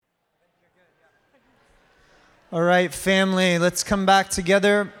All right, family, let's come back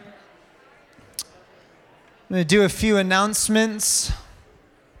together. I'm going to do a few announcements.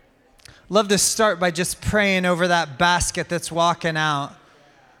 Love to start by just praying over that basket that's walking out.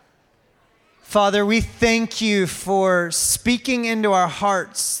 Father, we thank you for speaking into our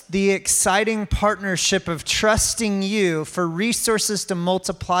hearts the exciting partnership of trusting you for resources to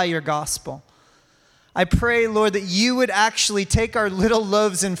multiply your gospel. I pray, Lord, that you would actually take our little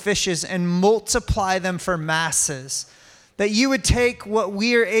loaves and fishes and multiply them for masses. That you would take what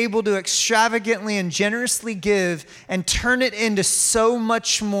we are able to extravagantly and generously give and turn it into so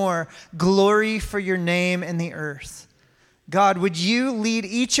much more glory for your name in the earth. God, would you lead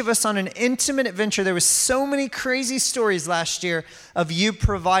each of us on an intimate adventure? There was so many crazy stories last year of you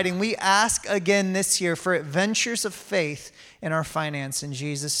providing. We ask again this year for adventures of faith in our finance. In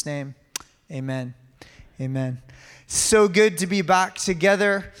Jesus' name, amen. Amen. So good to be back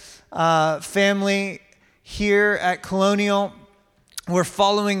together, family here at Colonial. We're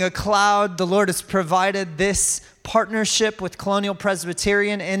following a cloud. The Lord has provided this partnership with Colonial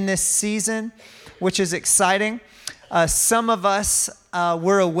Presbyterian in this season, which is exciting. Some of us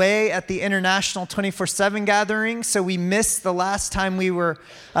were away at the International 24/7 gathering, so we missed the last time we were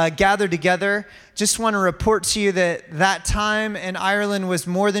gathered together. Just want to report to you that that time in Ireland was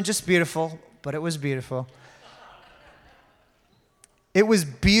more than just beautiful, but it was beautiful. It was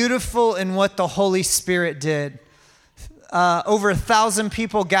beautiful in what the Holy Spirit did. Over 1,000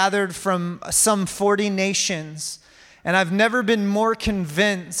 people gathered from some 40 nations, and I've never been more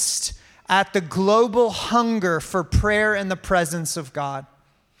convinced at the global hunger for prayer and the presence of God.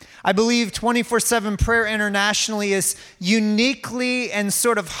 I believe 24/7 Prayer internationally is uniquely and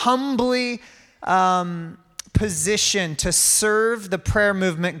sort of humbly positioned to serve the prayer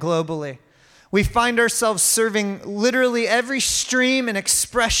movement globally. We find ourselves serving literally every stream and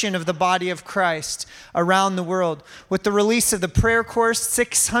expression of the body of Christ around the world. With the release of the prayer course,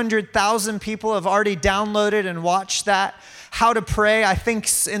 600,000 people have already downloaded and watched that. How to Pray, I think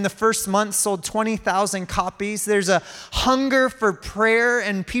in the first month sold 20,000 copies. There's a hunger for prayer,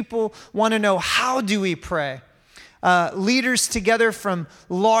 and people want to know, how do we pray? Leaders together from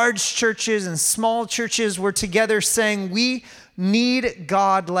large churches and small churches were together saying, we need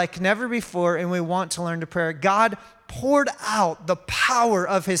God like never before, and we want to learn to pray. God poured out the power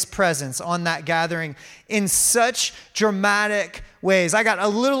of his presence on that gathering in such dramatic ways. I got a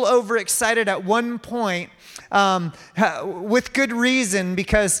little overexcited at one point, with good reason,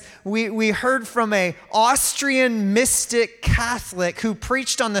 because we heard from an Austrian mystic Catholic who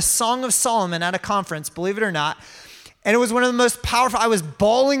preached on the Song of Solomon at a conference, believe it or not. And it was one of the most powerful. I was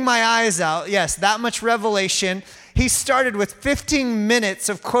bawling my eyes out. Yes, that much revelation. He started with 15 minutes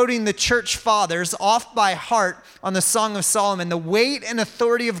of quoting the church fathers off by heart on the Song of Solomon, the weight and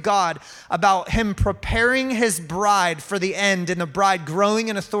authority of God about him preparing his bride for the end and the bride growing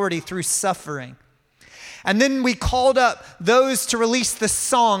in authority through suffering. And then we called up those to release the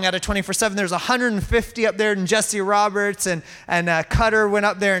song out of 24/7. There's 150 up there, and Jesse Roberts and Cutter went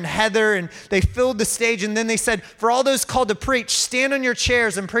up there, and Heather, and they filled the stage. And then they said, for all those called to preach, stand on your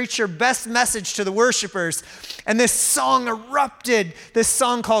chairs and preach your best message to the worshipers. And this song erupted, this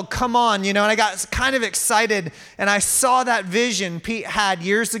song called Come On, and I got kind of excited. And I saw that vision Pete had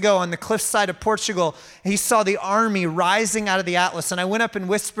years ago on the cliffside of Portugal. He saw the army rising out of the Atlas. And I went up and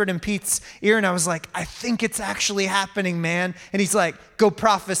whispered in Pete's ear, and I was like, I think it's actually happening, man. And he's like, go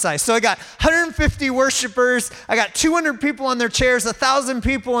prophesy. So I got 150 worshipers. I got 200 people on their chairs, 1,000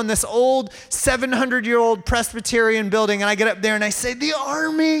 people in this old 700-year-old Presbyterian building. And I get up there and I say, the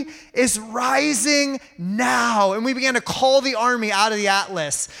army is rising now. And we began to call the army out of the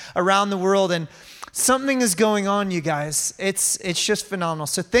Atlas around the world. And something is going on, you guys. It's just phenomenal.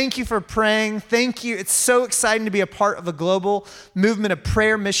 So thank you for praying. Thank you. It's so exciting to be a part of a global movement of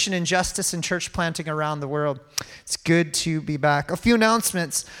prayer, mission, and justice and church planting around the world. It's good to be back. A few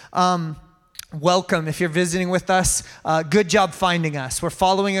announcements. Welcome if you're visiting with us. Good job finding us. We're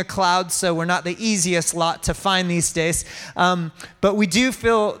following a cloud, so we're not the easiest lot to find these days. But we do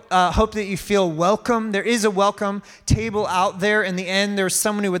hope that you feel welcome. There is a welcome table out there in the end. There's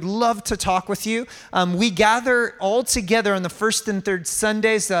someone who would love to talk with you. We gather all together on the first and third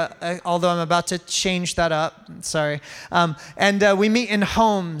Sundays, although I'm about to change that up. Sorry. And we meet in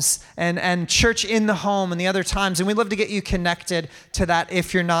homes and church in the home and the other times. And we'd love to get you connected to that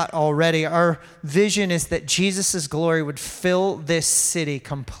if you're not already. Our vision is that Jesus' glory would fill this city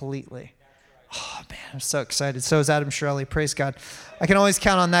completely. Oh, man, I'm so excited. So is Adam Shirley. Praise God. I can always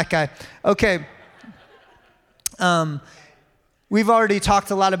count on that guy. Okay. We've already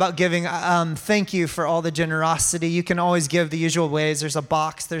talked a lot about giving. Thank you for all the generosity. You can always give the usual ways. There's a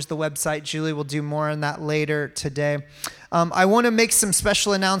box. There's the website. Julie will do more on that later today. I want to make some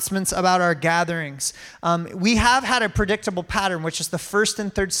special announcements about our gatherings. We have had a predictable pattern, which is the first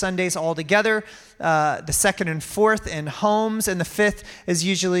and third Sundays all together, the second and fourth in homes, and the fifth has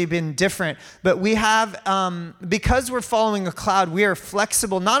usually been different. But we have, because we're following a cloud, we are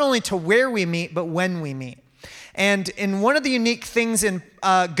flexible not only to where we meet, but when we meet. And in one of the unique things in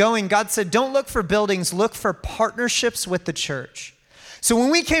going, God said, don't look for buildings, look for partnerships with the church. So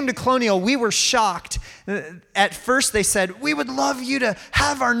when we came to Colonial, we were shocked. At first they said, we would love you to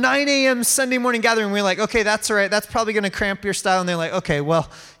have our 9 a.m. Sunday morning gathering. We were like, okay, that's all right. That's probably going to cramp your style. And they're like, okay,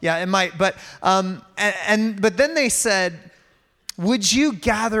 well, yeah, it might. But then they said, would you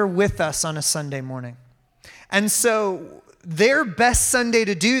gather with us on a Sunday morning? And so their best Sunday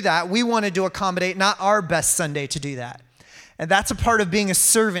to do that, we wanted to accommodate not our best Sunday to do that. And that's a part of being a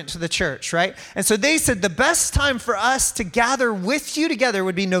servant to the church, right? And so they said the best time for us to gather with you together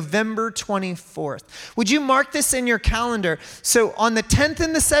would be November 24th. Would you mark this in your calendar? So on the 10th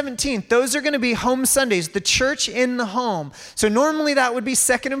and the 17th, those are going to be home Sundays, the church in the home. So normally that would be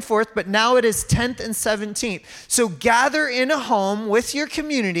 2nd and 4th, but now it is 10th and 17th. So gather in a home with your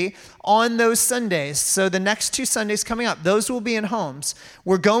community on those Sundays. So the next 2 Sundays coming up, those will be in homes.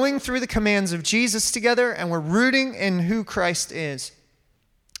 We're going through the commands of Jesus together, and we're rooting in who Christ is.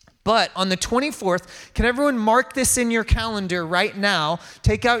 But on the 24th, can everyone mark this in your calendar right now?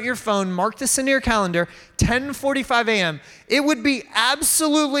 Take out your phone, mark this in your calendar, 10:45 a.m. It would be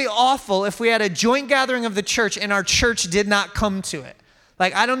absolutely awful if we had a joint gathering of the church and our church did not come to it.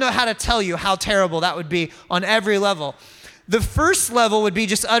 Like, I don't know how to tell you how terrible that would be on every level. The first level would be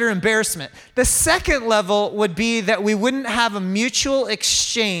just utter embarrassment. The second level would be that we wouldn't have a mutual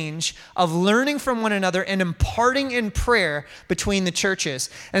exchange of learning from one another and imparting in prayer between the churches.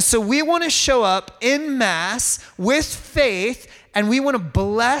 And so we want to show up in mass with faith, and we want to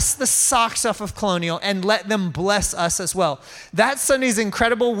bless the socks off of Colonial and let them bless us as well. That Sunday is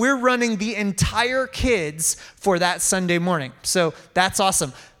incredible. We're running the entire kids for that Sunday morning. So that's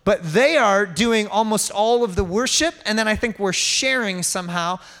awesome. But they are doing almost all of the worship, and then I think we're sharing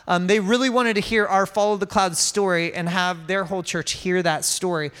somehow. They really wanted to hear our Follow the Cloud story and have their whole church hear that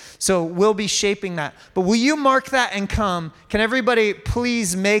story. So we'll be shaping that. But will you mark that and come? Can everybody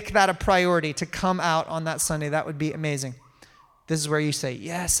please make that a priority to come out on that Sunday? That would be amazing. This is where you say,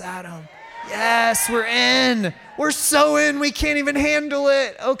 yes, Adam. Yes, we're in. We're so in, we can't even handle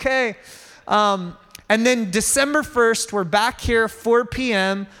it. Okay. And then December 1st, we're back here, 4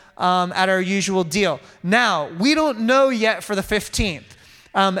 p.m. At our usual deal. Now, we don't know yet for the 15th.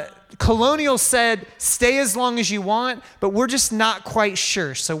 Colonial said, stay as long as you want, but we're just not quite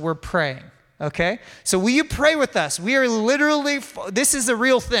sure, so we're praying, okay? So will you pray with us? We are literally, this is a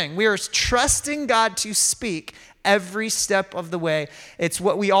real thing. We are trusting God to speak every step of the way. It's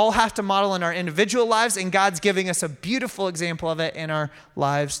what we all have to model in our individual lives, and God's giving us a beautiful example of it in our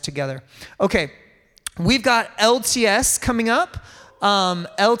lives together. Okay. We've got LTS coming up.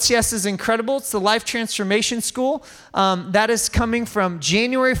 LTS is incredible. It's the Life Transformation School. That is coming from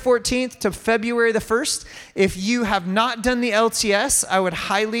January 14th to February the 1st. If you have not done the LTS, I would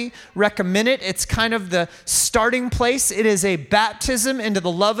highly recommend it. It's kind of the starting place. It is a baptism into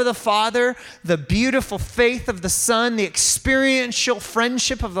the love of the Father, the beautiful faith of the Son, the experiential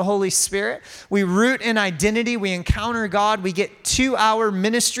friendship of the Holy Spirit. We root in identity. We encounter God. We get 2-hour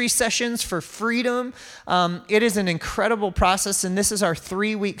ministry sessions for freedom. It is an incredible process, and this is our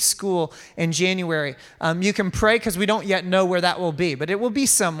 3-week school in January. You can pray because we don't yet know where that will be, but it will be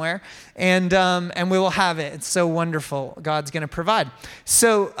somewhere, and we will have it. It's so wonderful. God's going to provide.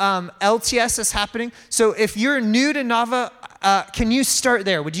 So LTS is happening. So if you're new to Navah, can you start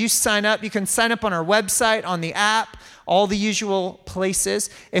there? Would you sign up? You can sign up on our website, on the app, all the usual places.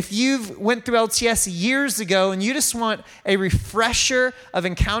 If you've went through LTS years ago and you just want a refresher of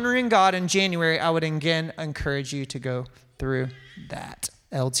encountering God in January, I would again encourage you to go through that.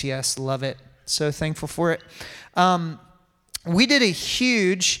 LTS, love it. So thankful for it. We did a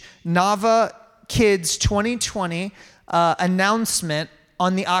huge Navah Kids 2020 announcement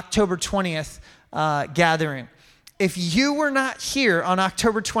on the October 20th gathering. If you were not here on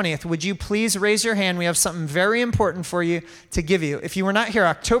October 20th, would you please raise your hand? We have something very important for you to give you. If you were not here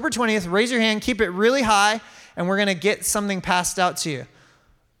October 20th, raise your hand, keep it really high, and we're going to get something passed out to you.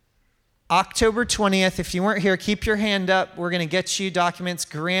 October 20th, if you weren't here, keep your hand up. We're going to get you documents.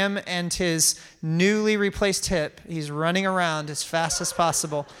 Graham and his newly replaced hip, he's running around as fast as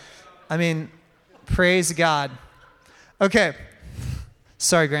possible. I mean, praise God. Okay.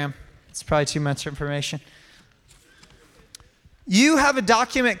 Sorry, Graham. It's probably too much information. you have a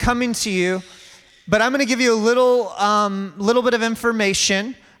document coming to you, but I'm going to give you a little bit of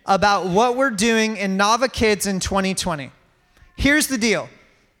information about what we're doing in Navah Kids in 2020. Here's the deal.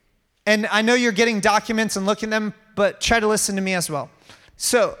 And I know you're getting documents and looking at them, but try to listen to me as well.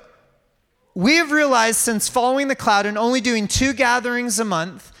 So we have realized since following the cloud and only doing 2 gatherings a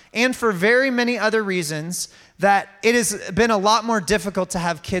month, and for very many other reasons, that it has been a lot more difficult to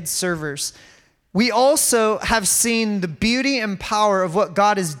have kids servers. We also have seen the beauty and power of what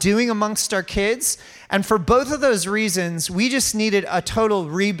God is doing amongst our kids. And for both of those reasons, we just needed a total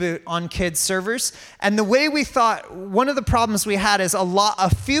reboot on kids servers. And the way we thought, one of the problems we had is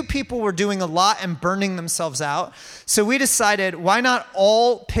a few people were doing a lot and burning themselves out. So we decided, why not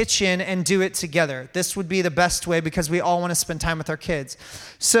all pitch in and do it together? This would be the best way because we all want to spend time with our kids.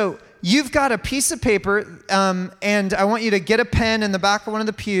 So you've got a piece of paper, and I want you to get a pen in the back of one of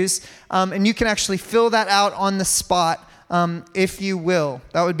the pews, and you can actually fill that out on the spot, if you will.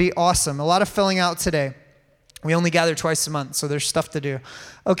 That would be awesome. A lot of filling out today. We only gather twice a month, so there's stuff to do.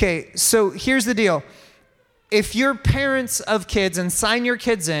 Okay, so here's the deal. If you're parents of kids and sign your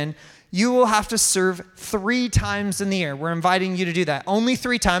kids in, you will have to serve 3 times in the year. We're inviting you to do that. Only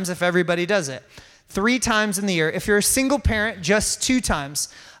 3 times if everybody does it. 3 times in the year. If you're a single parent, just 2 times.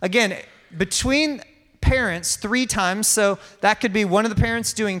 Again, between parents, 3 times. So that could be one of the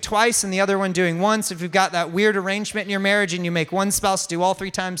parents doing twice and the other one doing once. If you've got that weird arrangement in your marriage and you make one spouse do all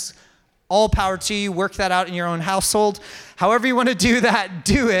 3 times, all power to you. Work that out in your own household. However you want to do that,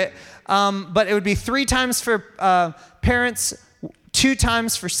 do it. But it would be 3 times for parents, 2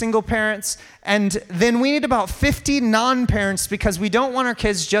 times for single parents, and then we need about 50 non-parents because we don't want our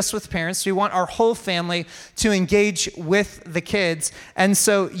kids just with parents. We want our whole family to engage with the kids, and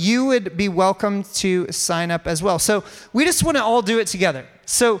so you would be welcome to sign up as well. So we just want to all do it together.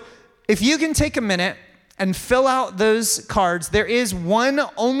 So if you can take a minute and fill out those cards, there is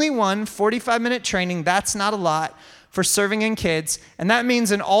only one 45-minute training. That's not a lot for serving in kids. And that means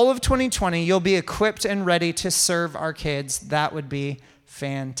in all of 2020, you'll be equipped and ready to serve our kids. That would be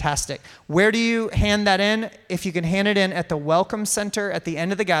fantastic. Where do you hand that in? If you can hand it in at the Welcome Center at the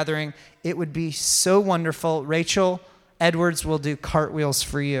end of the gathering, it would be so wonderful. Rachel Edwards will do cartwheels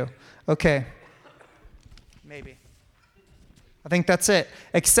for you. Okay. Maybe. I think that's it.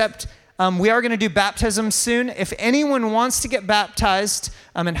 Except we are going to do baptism soon. If anyone wants to get baptized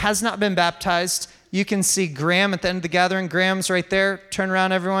and has not been baptized, you can see Graham at the end of the gathering. Graham's right there. Turn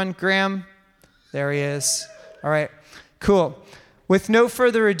around, everyone. Graham. There he is. All right. Cool. With no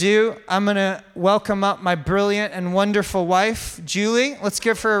further ado, I'm going to welcome up my brilliant and wonderful wife, Juli. Let's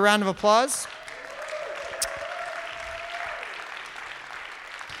give her a round of applause.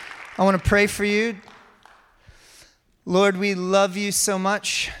 I want to pray for you. Lord, we love you so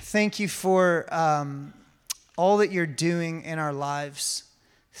much. Thank you for all that you're doing in our lives.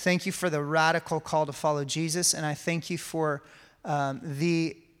 Thank you for the radical call to follow Jesus, and I thank you for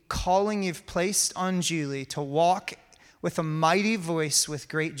the calling you've placed on Juli to walk with a mighty voice, with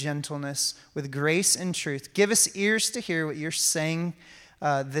great gentleness, with grace and truth. Give us ears to hear what you're saying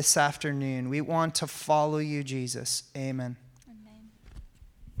this afternoon. We want to follow you, Jesus. Amen.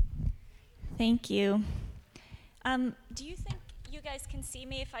 Amen. Thank you. Do you think you guys can see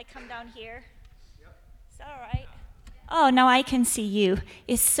me if I come down here? Yep. Is that all right? Oh, now I can see you.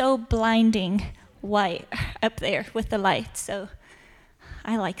 It's so blinding white up there with the light. So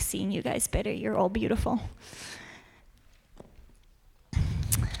I like seeing you guys better. You're all beautiful.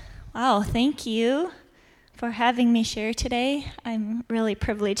 Wow, thank you for having me share today. I'm really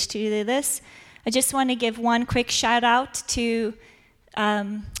privileged to do this. I just want to give one quick shout out to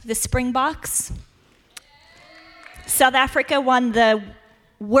the Springboks. South Africa won the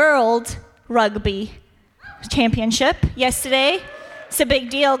World Rugby Championship yesterday. It's a big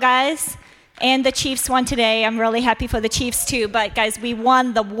deal, guys. And the Chiefs won today. I'm really happy for the Chiefs too. But guys, we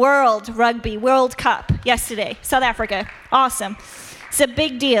won the World Rugby World Cup yesterday. South Africa. Awesome. It's a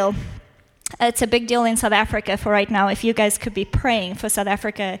big deal. It's a big deal in South Africa for right now. If you guys could be praying for South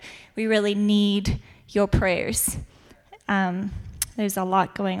Africa, we really need your prayers. There's a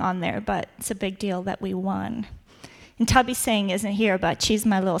lot going on there, but it's a big deal that we won. And Tubby Singh isn't here, but she's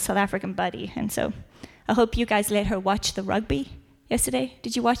my little South African buddy. And so I hope you guys let her watch the rugby yesterday.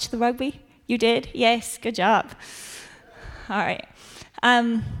 Did you watch the rugby? You did? Yes, good job. All right.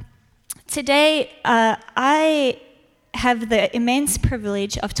 Today, I have the immense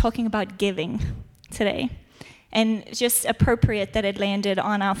privilege of talking about giving today. And it's just appropriate that it landed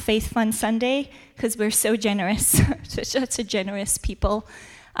on our Faith Fund Sunday because we're so generous, such a generous people.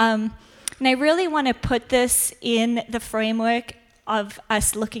 And I really want to put this in the framework of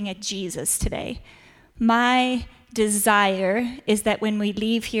us looking at Jesus today. My desire is that when we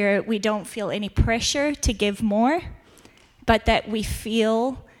leave here, we don't feel any pressure to give more, but that we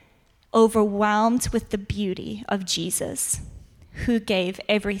feel overwhelmed with the beauty of Jesus, who gave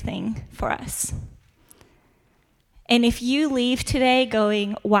everything for us. And if you leave today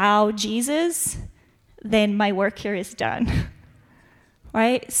going, wow, Jesus, then my work here is done.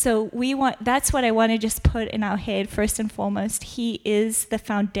 Right? So that's what I want to just put in our head first and foremost. He is the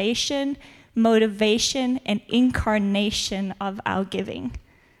foundation, motivation, and incarnation of our giving.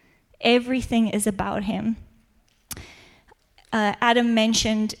 Everything is about him. Adam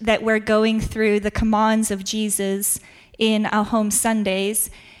mentioned that we're going through the commands of Jesus in our home Sundays.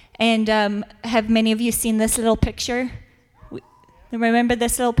 And have many of you seen this little picture? Remember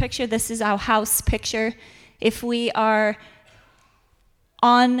this little picture? This is our house picture. If we are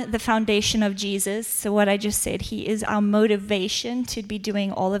on the foundation of Jesus, so what I just said, he is our motivation to be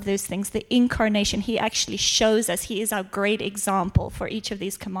doing all of those things. The incarnation, he actually shows us. He is our great example for each of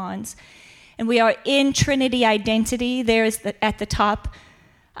these commands. And we are in Trinity identity. There is at the top,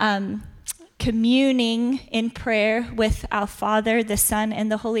 communing in prayer with our Father, the Son,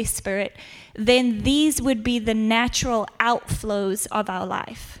 and the Holy Spirit. Then these would be the natural outflows of our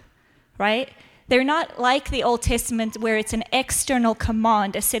life, right? They're not like the Old Testament where it's an external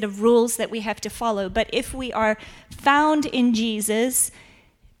command, a set of rules that we have to follow. But if we are found in Jesus,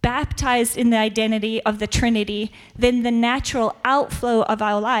 baptized in the identity of the Trinity, then the natural outflow of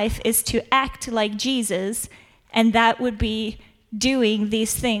our life is to act like Jesus, and that would be doing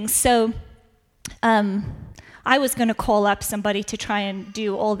these things. So I was going to call up somebody to try and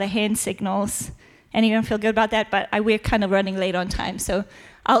do all the hand signals. Anyone feel good about that? But we're kind of running late on time, so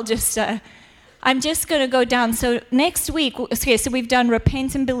I'm just going to go down. So next week, okay, so we've done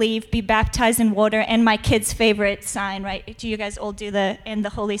repent and believe, be baptized in water, and my kid's favorite sign, right? Do you guys all do and the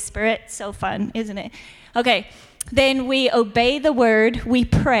Holy Spirit? So fun, isn't it? Okay, then we obey the word, we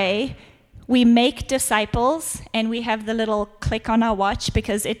pray, we make disciples, and we have the little click on our watch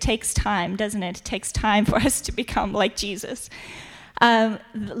because it takes time, doesn't it? It takes time for us to become like Jesus.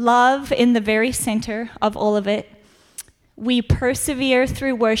 Love in the very center of all of it. We persevere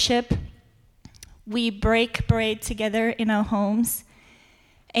through worship. We break bread together in our homes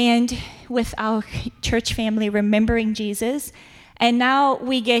and with our church family, remembering Jesus. And now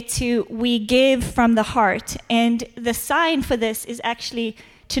we give from the heart. And the sign for this is actually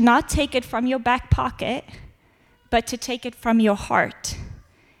to not take it from your back pocket, but to take it from your heart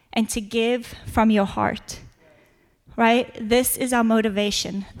and to give from your heart, right? This is our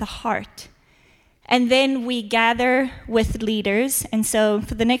motivation, the heart. And then we gather with leaders. And so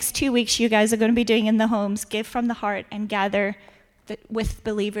for the next 2 weeks, you guys are going to be doing in the homes, give from the heart and gather with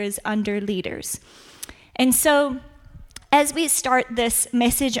believers under leaders. And so as we start this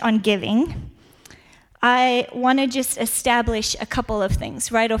message on giving, I want to just establish a couple of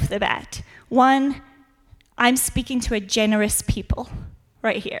things right off the bat. One, I'm speaking to a generous people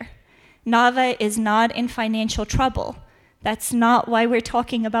right here. Navah is not in financial trouble. That's not why we're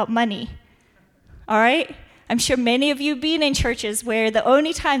talking about money. All right? I'm sure many of you have been in churches where the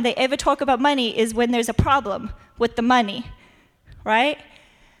only time they ever talk about money is when there's a problem with the money, right?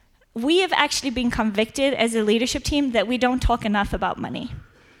 We have actually been convicted as a leadership team that we don't talk enough about money.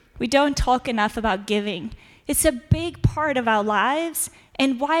 We don't talk enough about giving. It's a big part of our lives,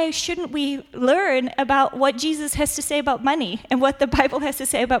 and why shouldn't we learn about what Jesus has to say about money and what the Bible has to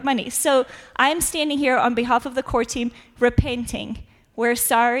say about money? So I'm standing here on behalf of the core team repenting. We're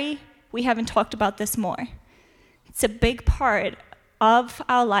sorry. We haven't talked about this more. It's a big part of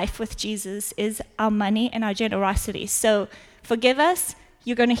our life with Jesus is our money and our generosity. So forgive us.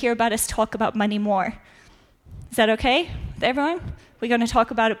 You're going to hear about us talk about money more. Is that okay with everyone? We're going to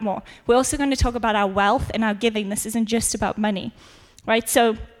talk about it more. We're also going to talk about our wealth and our giving. This isn't just about money, right?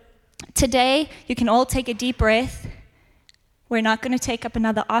 So today, you can all take a deep breath. We're not going to take up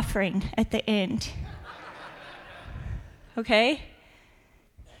another offering at the end. Okay?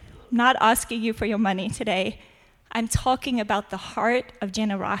 I'm not asking you for your money today. I'm talking about the heart of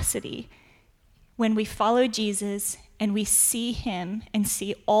generosity. When we follow Jesus and we see him and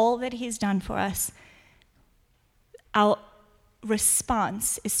see all that he's done for us, our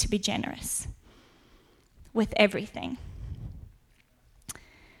response is to be generous with everything.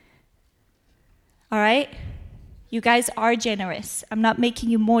 All right? You guys are generous. I'm not making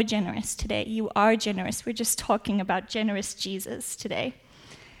you more generous today. You are generous. We're just talking about generous Jesus today.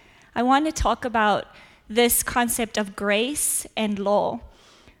 I want to talk about this concept of grace and law.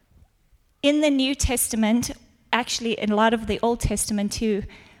 In the New Testament, actually in a lot of the Old Testament too,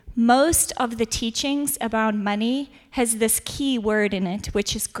 most of the teachings about money has this key word in it,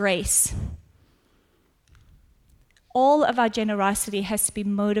 which is grace. all of our generosity has to be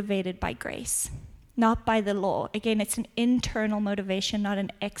motivated by grace, not by the law. Again, it's an internal motivation, not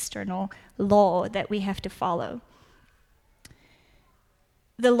an external law that we have to follow.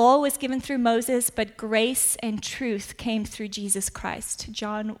 The law was given through Moses, but grace and truth came through Jesus Christ.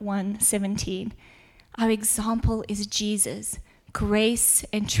 John 1:17. Our example is Jesus. Grace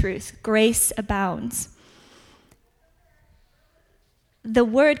and truth. Grace abounds. The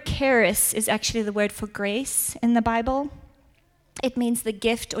word charis is actually the word for grace in the Bible. It means the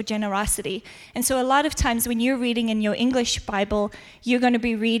gift or generosity. And so a lot of times when you're reading in your English Bible, you're going to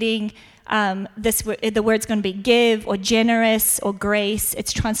be reading the word's going to be give or generous or grace.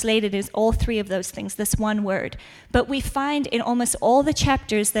 It's translated as all three of those things, this one word. But we find in almost all the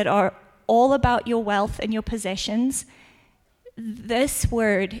chapters that are all about your wealth and your possessions, this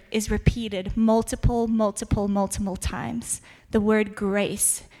word is repeated multiple times. The word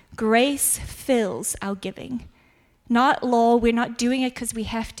grace. Grace fills our giving. Not law. We're not doing it because we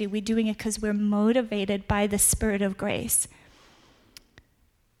have to. We're doing it because we're motivated by the Spirit of grace.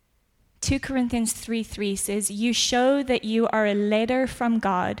 2 Corinthians 3:3 says, "You show that you are a letter from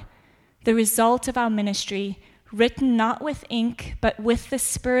God, the result of our ministry, written not with ink, but with the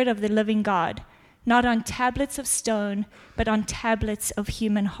Spirit of the living God, not on tablets of stone, but on tablets of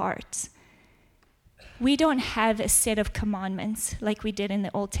human hearts." We don't have a set of commandments like we did in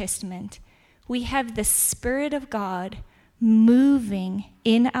the Old Testament. We have the Spirit of God moving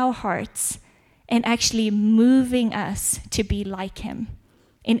in our hearts and actually moving us to be like Him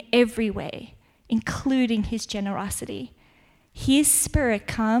in every way, including His generosity. His Spirit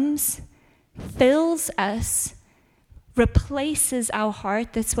comes, fills us, replaces our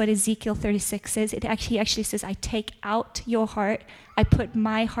heart. That's what Ezekiel 36 says. He actually says, I take out your heart, I put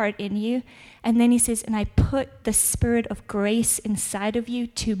my heart in you. And then he says, and I put the Spirit of grace inside of you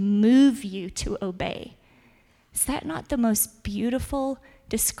to move you to obey. Is that not the most beautiful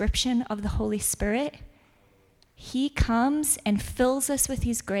description of the Holy Spirit? He comes and fills us with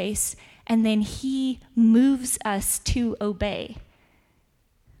His grace, and then He moves us to obey.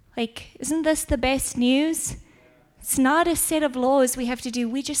 Like, isn't this the best news? It's not a set of laws we have to do.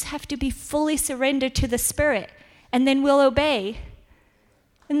 We just have to be fully surrendered to the Spirit, and then we'll obey.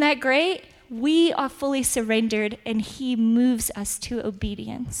 Isn't that great? We are fully surrendered, and He moves us to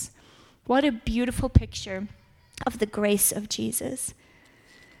obedience. What a beautiful picture of the grace of Jesus.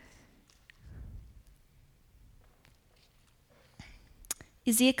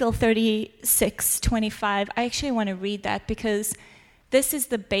 Ezekiel 36:25. I actually want to read that because this is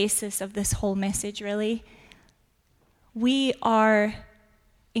the basis of this whole message, really. We are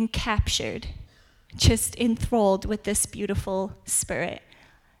encaptured, just enthralled with this beautiful Spirit.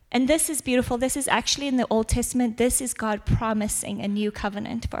 And this is beautiful. This is actually in the Old Testament. This is God promising a new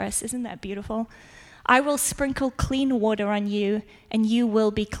covenant for us. Isn't that beautiful? I will sprinkle clean water on you, and you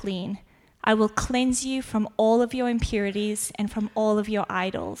will be clean. I will cleanse you from all of your impurities and from all of your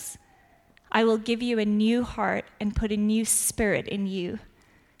idols. I will give you a new heart and put a new spirit in you.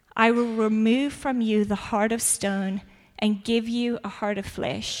 I will remove from you the heart of stone and give you a heart of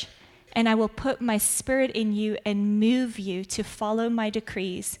flesh. And I will put my Spirit in you and move you to follow my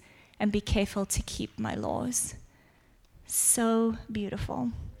decrees and be careful to keep my laws. So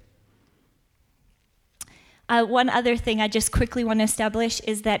beautiful. One other thing I just quickly want to establish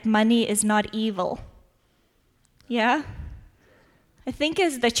is that money is not evil. Yeah? I think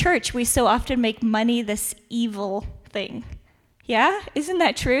as the church, we so often make money this evil thing. Yeah? Isn't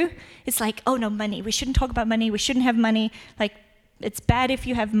that true? It's like, oh no, money. We shouldn't talk about money. We shouldn't have money. Like, it's bad if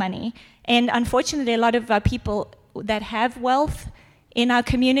you have money. And unfortunately, a lot of people that have wealth in our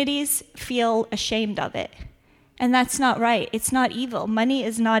communities feel ashamed of it. And that's not right. It's not evil. Money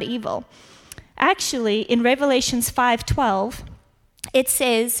is not evil. Actually, in Revelations 5:12, it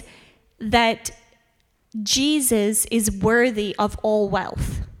says that Jesus is worthy of all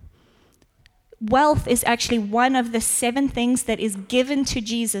wealth. Wealth is actually one of the 7 things that is given to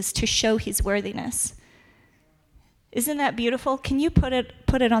Jesus to show His worthiness. Isn't that beautiful? Can you put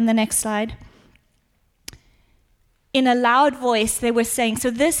it on the next slide? In a loud voice, they were saying,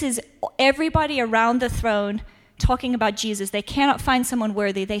 so this is everybody around the throne talking about Jesus. They cannot find someone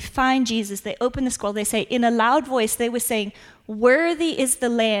worthy. They find Jesus. They open the scroll. They say, in a loud voice, they were saying, worthy is the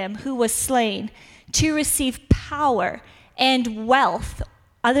Lamb who was slain to receive power and wealth.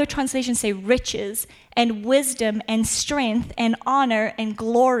 Other translations say riches and wisdom and strength and honor and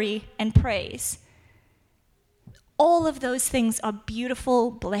glory and praise. All of those things are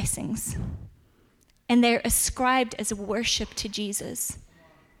beautiful blessings, and they're ascribed as worship to Jesus.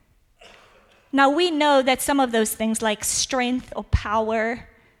 Now, we know that some of those things like strength or power,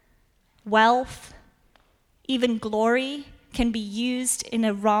 wealth, even glory can be used in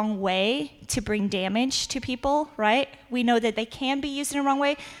a wrong way to bring damage to people, right? We know that they can be used in a wrong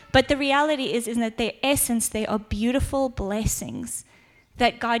way, but the reality is that their essence, they are beautiful blessings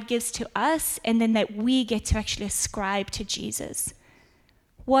that God gives to us, and then that we get to actually ascribe to Jesus.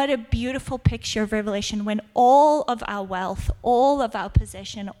 What a beautiful picture of Revelation, when all of our wealth, all of our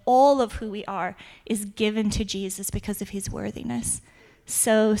possession, all of who we are is given to Jesus because of his worthiness.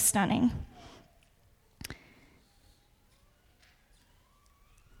 So stunning.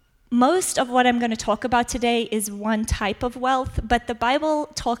 Most of what I'm going to talk about today is one type of wealth, but the Bible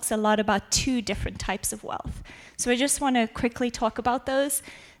talks a lot about two different types of wealth. So I just want to quickly talk about those.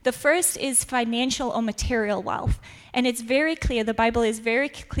 The first is financial or material wealth. And it's very clear, the Bible is very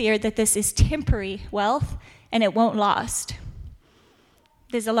clear that this is temporary wealth and it won't last.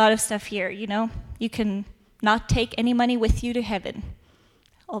 There's a lot of stuff here, you know. You can not take any money with you to heaven,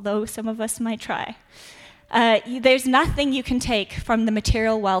 although some of us might try. There's nothing you can take from the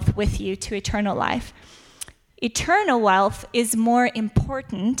material wealth with you to eternal life. Eternal wealth is more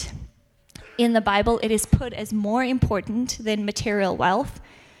important. In the Bible, it is put as more important than material wealth.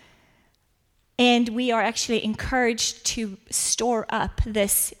 And we are actually encouraged to store up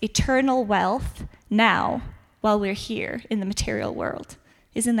this eternal wealth now while we're here in the material world.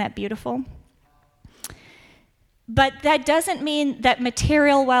 Isn't that beautiful? But that doesn't mean that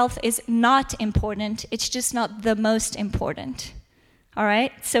material wealth is not important. It's just not the most important. All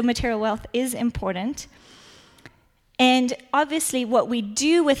right? So material wealth is important. And obviously, what we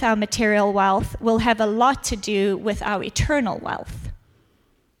do with our material wealth will have a lot to do with our eternal wealth.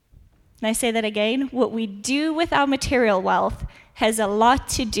 Can I say that again? What we do with our material wealth has a lot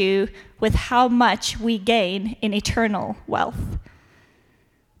to do with how much we gain in eternal wealth.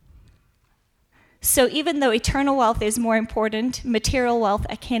 So even though eternal wealth is more important, material wealth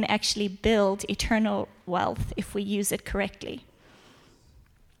can actually build eternal wealth if we use it correctly.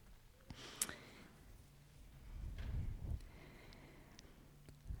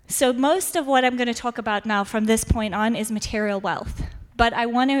 So most of what I'm going to talk about now from this point on is material wealth. But I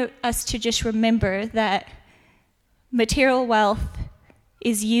want us to just remember that material wealth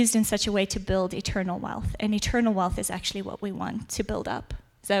is used in such a way to build eternal wealth. And eternal wealth is actually what we want to build up.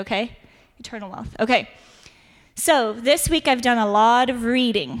 Is that okay? Eternal wealth. Okay. So this week I've done a lot of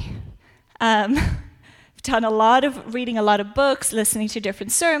reading. I've done a lot of books, listening to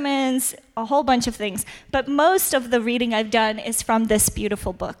different sermons, a whole bunch of things. But most of the reading I've done is from this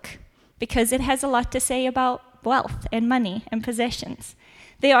beautiful book because it has a lot to say about wealth and money and possessions.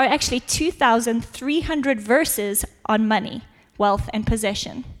 There are actually 2,300 verses on money, wealth, and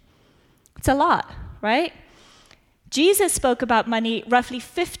possession. It's a lot, right? Jesus spoke about money roughly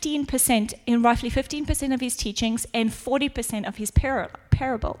 15% of his teachings and 40% of his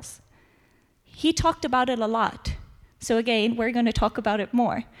parables. He talked about it a lot. So again, we're going to talk about it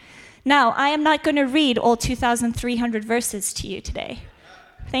more. Now, I am not going to read all 2,300 verses to you today.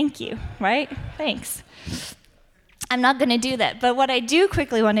 Thank you, right? Thanks. I'm not going to do that. But what I do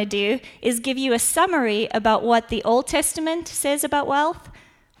quickly want to do is give you a summary about what the Old Testament says about wealth,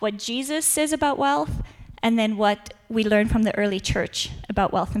 what Jesus says about wealth, and then what we learned from the early church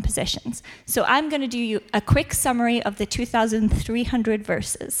about wealth and possessions. So I'm going to do you a quick summary of the 2,300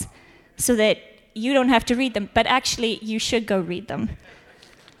 verses so that you don't have to read them, but actually you should go read them.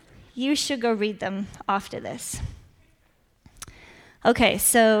 You should go read them after this. Okay,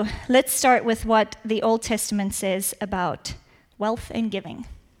 so let's start with what the Old Testament says about wealth and giving.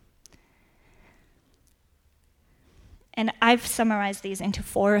 And I've summarized these into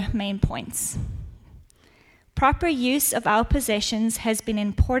 4 main points. Proper use of our possessions has been an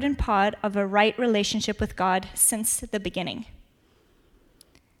important part of a right relationship with God since the beginning.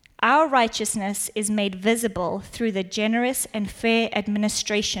 Our righteousness is made visible through the generous and fair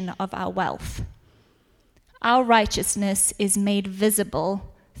administration of our wealth. Our righteousness is made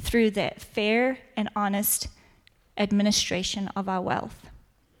visible through the fair and honest administration of our wealth.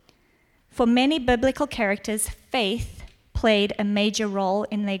 For many biblical characters, faith played a major role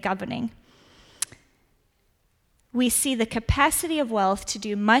in their governing. We see the capacity of wealth to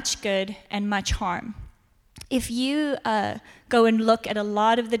do much good and much harm. If you go and look at a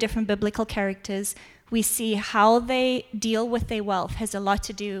lot of the different biblical characters, we see how they deal with their wealth has a lot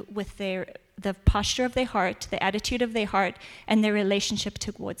to do with the posture of their heart, the attitude of their heart, and their relationship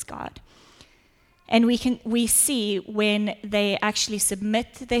towards God. And we see when they actually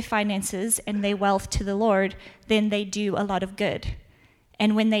submit their finances and their wealth to the Lord, then they do a lot of good.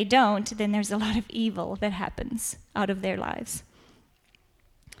 And when they don't, then there's a lot of evil that happens out of their lives.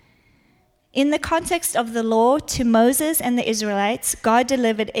 In the context of the law to Moses and the Israelites, God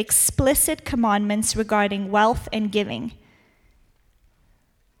delivered explicit commandments regarding wealth and giving.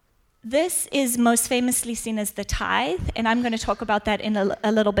 This is most famously seen as the tithe, and I'm going to talk about that in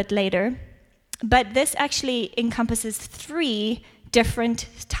a little bit later. But this actually encompasses 3 different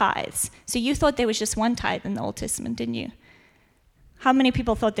tithes. So you thought there was just one tithe in the Old Testament, didn't you? How many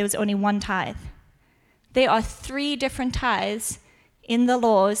people thought there was only one tithe? There are 3 different tithes in the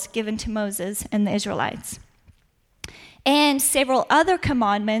laws given to Moses and the Israelites. And several other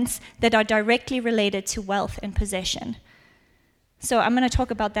commandments that are directly related to wealth and possession. So I'm going to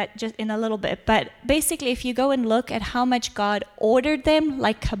talk about that just in a little bit. But basically, if you go and look at how much God ordered them,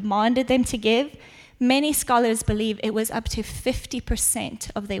 like commanded them to give, many scholars believe it was up to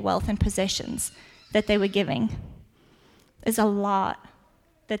 50% of their wealth and possessions that they were giving. There's a lot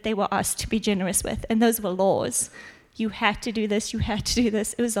that they were asked to be generous with. And those were laws. You had to do this, you had to do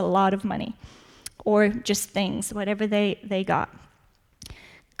this. It was a lot of money. Or just things, whatever they got.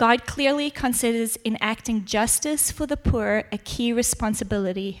 God clearly considers enacting justice for the poor a key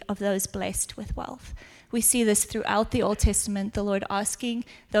responsibility of those blessed with wealth. We see this throughout the Old Testament, the Lord asking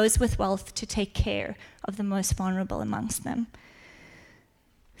those with wealth to take care of the most vulnerable amongst them.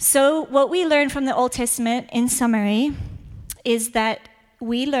 So what we learn from the Old Testament, in summary, is that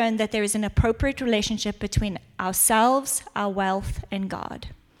we learn that there is an appropriate relationship between ourselves, our wealth, and God.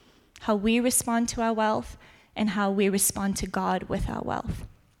 How we respond to our wealth and how we respond to God with our wealth.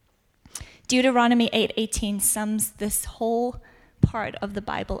 Deuteronomy 8:18 sums this whole part of the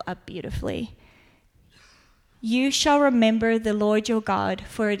Bible up beautifully. You shall remember the Lord your God,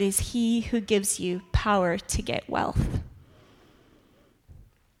 for it is He who gives you power to get wealth.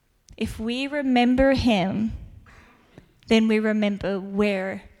 If we remember Him, then we remember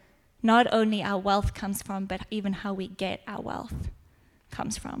where not only our wealth comes from, but even how we get our wealth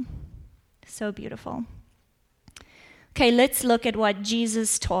comes from. So beautiful. Okay, let's look at what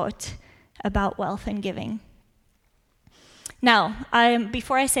Jesus taught about wealth and giving. Now,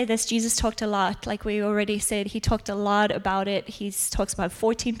 before I say this, Jesus talked a lot. Like we already said, he talked a lot about it. He talks about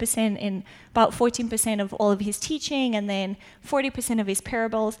 14% of all of his teaching, and then 40% of his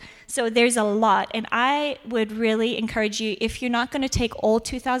parables. So there's a lot. And I would really encourage you, if you're not going to take all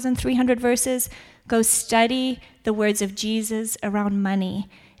 2,300 verses, go study the words of Jesus around money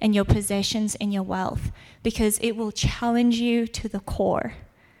and your possessions and your wealth, because it will challenge you to the core.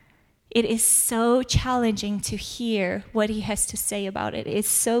 It is so challenging to hear what he has to say about it. It's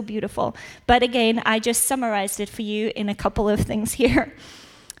so beautiful. But again, I just summarized it for you in a couple of things here.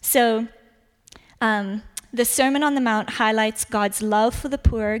 So the Sermon on the Mount highlights God's love for the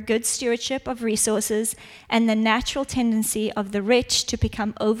poor, good stewardship of resources, and the natural tendency of the rich to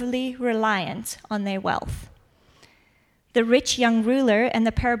become overly reliant on their wealth. The rich young ruler and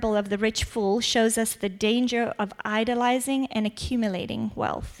the parable of the rich fool shows us the danger of idolizing and accumulating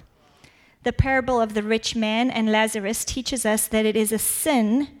wealth. The parable of the rich man and Lazarus teaches us that it is a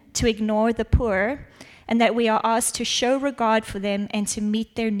sin to ignore the poor, and that we are asked to show regard for them and to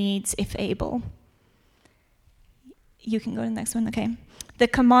meet their needs if able. You can go to the next one, okay. The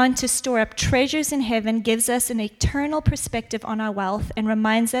command to store up treasures in heaven gives us an eternal perspective on our wealth and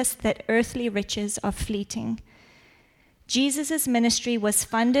reminds us that earthly riches are fleeting. Jesus' ministry was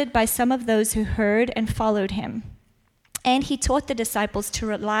funded by some of those who heard and followed him. And he taught the disciples to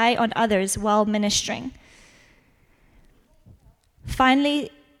rely on others while ministering. Finally,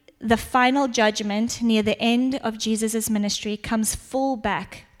 the final judgment near the end of Jesus' ministry comes full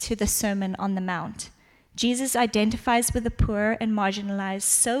back to the Sermon on the Mount. Jesus identifies with the poor and marginalized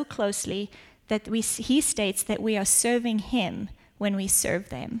so closely that he states that we are serving him when we serve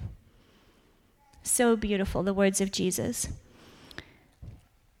them. So beautiful, the words of Jesus.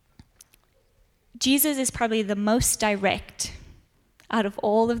 Jesus is probably the most direct out of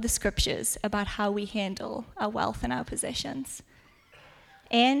all of the scriptures about how we handle our wealth and our possessions,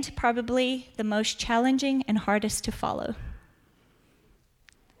 and probably the most challenging and hardest to follow.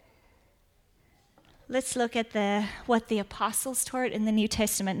 Let's look at what the apostles taught in the New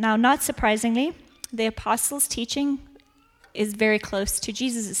Testament. Now, not surprisingly, the apostles' teaching is very close to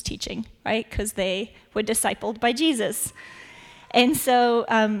Jesus' teaching, right? Because they were discipled by Jesus. And so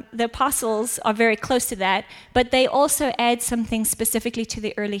the apostles are very close to that, but they also add something specifically to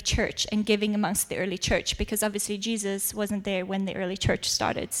the early church and giving amongst the early church, because obviously Jesus wasn't there when the early church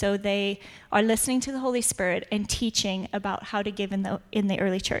started. So they are listening to the Holy Spirit and teaching about how to give in the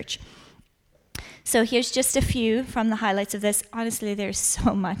early church. So here's just a few from the highlights of this. Honestly, there's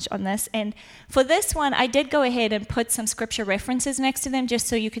so much on this. And for this one, I did go ahead and put some scripture references next to them just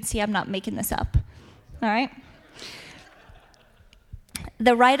so you can see I'm not making this up. All right?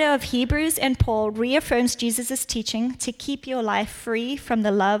 The writer of Hebrews and Paul reaffirms Jesus' teaching to keep your life free from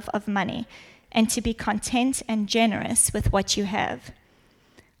the love of money and to be content and generous with what you have.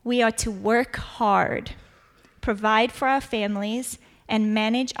 We are to work hard, provide for our families, and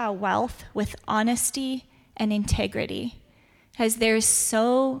manage our wealth with honesty and integrity. Because there is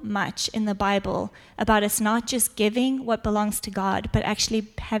so much in the Bible about us not just giving what belongs to God, but actually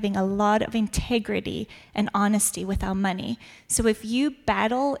having a lot of integrity and honesty with our money. So if you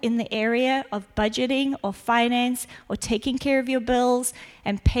battle in the area of budgeting or finance or taking care of your bills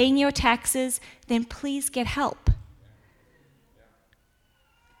and paying your taxes, then please get help.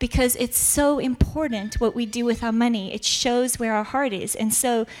 Because it's so important what we do with our money. It shows where our heart is. And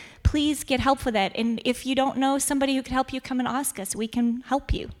so please get help for that. And if you don't know somebody who can help you, come and ask us. We can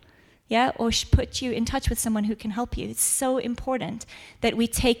help you. Yeah? Or put you in touch with someone who can help you. It's so important that we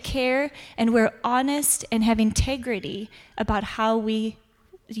take care and we're honest and have integrity about how we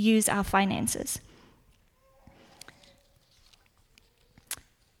use our finances.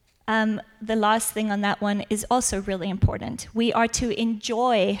 The last thing on that one is also really important. We are to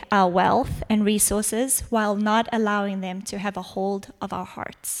enjoy our wealth and resources while not allowing them to have a hold of our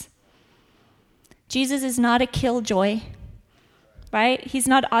hearts. Jesus is not a killjoy, right? He's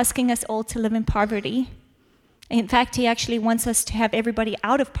not asking us all to live in poverty. In fact, he actually wants us to have everybody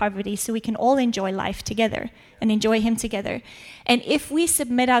out of poverty so we can all enjoy life together and enjoy him together. And if we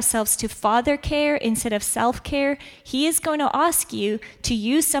submit ourselves to father care instead of self-care, he is going to ask you to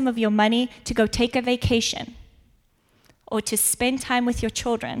use some of your money to go take a vacation or to spend time with your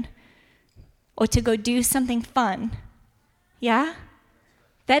children or to go do something fun. Yeah?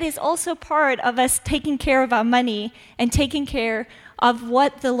 That is also part of us taking care of our money and taking care of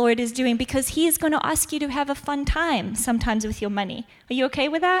what the Lord is doing, because he is going to ask you to have a fun time sometimes with your money. Are you okay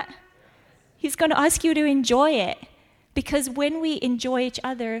with that? He's going to ask you to enjoy it, because when we enjoy each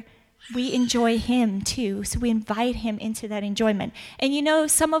other, we enjoy him too. So we invite him into that enjoyment. And you know,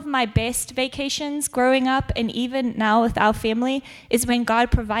 some of my best vacations growing up and even now with our family is when God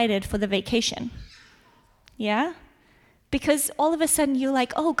provided for the vacation. Yeah? Because all of a sudden you're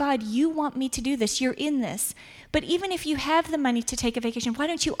like, oh God, you want me to do this. You're in this. But even if you have the money to take a vacation, why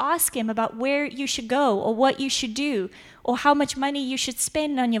don't you ask him about where you should go or what you should do or how much money you should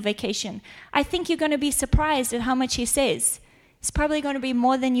spend on your vacation? I think you're going to be surprised at how much he says. It's probably going to be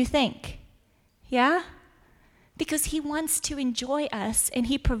more than you think. Yeah? Because he wants to enjoy us, and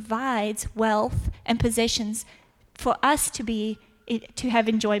he provides wealth and possessions for us to have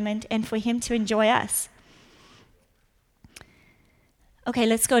enjoyment and for him to enjoy us. Okay,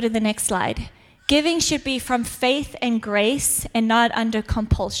 let's go to the next slide. Giving should be from faith and grace and not under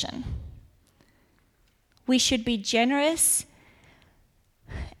compulsion. We should be generous,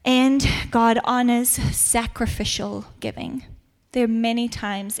 and God honors sacrificial giving. There are many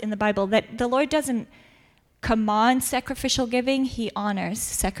times in the Bible that the Lord doesn't command sacrificial giving, he honors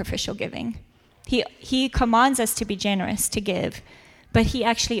sacrificial giving. He commands us to be generous, to give, but he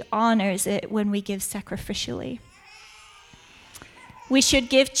actually honors it when we give sacrificially. We should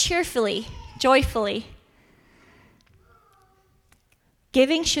give cheerfully, joyfully.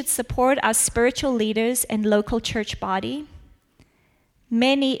 Giving should support our spiritual leaders and local church body.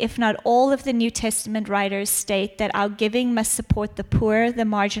 Many, if not all, of the New Testament writers state that our giving must support the poor, the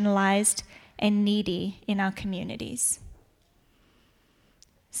marginalized, and needy in our communities.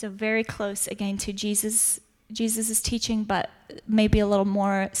 So very close, again, to Jesus' teaching, but maybe a little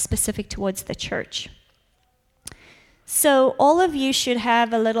more specific towards the church. So all of you should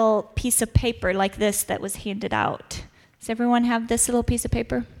have a little piece of paper like this that was handed out. Does everyone have this little piece of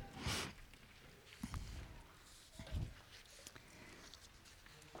paper?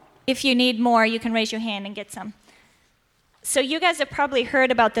 If you need more, you can raise your hand and get some. So you guys have probably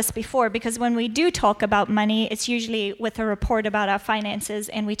heard about this before, because when we do talk about money, it's usually with a report about our finances,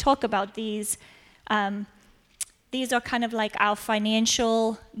 and we talk about these. These are kind of like our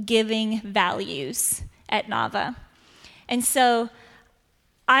financial giving values at Navah. And so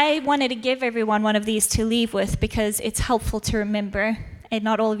I wanted to give everyone one of these to leave with, because it's helpful to remember, and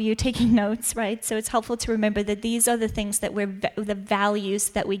not all of you taking notes, right? So it's helpful to remember that these are the things that the values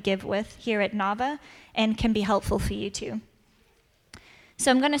that we give with here at Navah, and can be helpful for you too.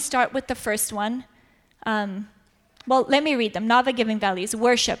 So I'm going to start with the first one. Well, let me read them. Navah giving values.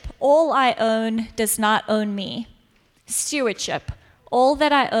 Worship. All I own does not own me. Stewardship. All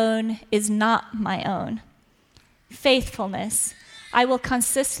that I own is not my own. Faithfulness. I will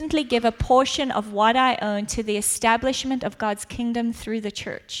consistently give a portion of what I own to the establishment of God's kingdom through the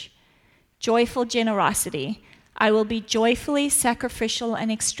church. Joyful generosity. I will be joyfully sacrificial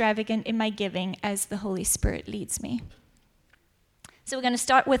and extravagant in my giving as the Holy Spirit leads me. So we're going to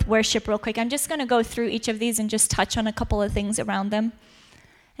start with worship real quick. I'm just going to go through each of these and just touch on a couple of things around them.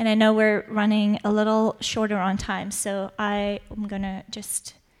 And I know we're running a little shorter on time, so I am going to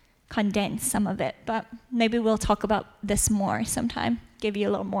just condense some of it. But maybe we'll talk about this more sometime, give you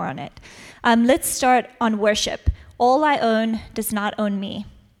a little more on it. Let's start on worship. All I own does not own me.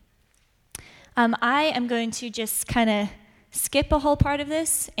 I am going to just kind of skip a whole part of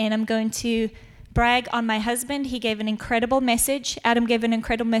this, and I'm going to brag on my husband. He gave an incredible message. Adam gave an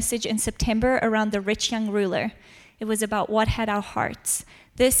incredible message in September around the rich young ruler. It was about what had our hearts.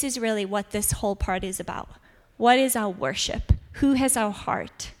 This is really what this whole part is about. What is our worship? Who has our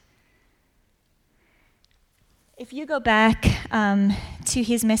heart? If you go back to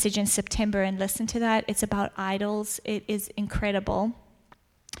his message in September and listen to that, it's about idols. It is incredible.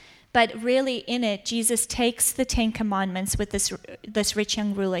 But really in it, Jesus takes the 10 commandments with this rich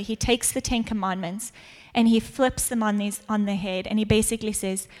young ruler. He takes the 10 commandments and he flips them on the head. And he basically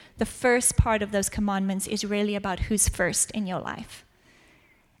says, the first part of those commandments is really about who's first in your life.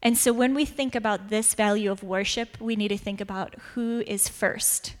 And so when we think about this value of worship, we need to think about who is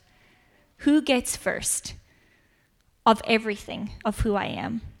first. Who gets first of everything of who I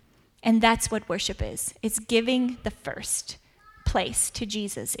am? And that's what worship is. It's giving the first place to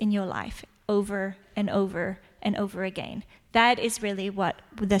Jesus in your life over and over and over again. That is really what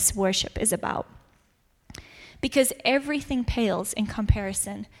this worship is about. Because everything pales in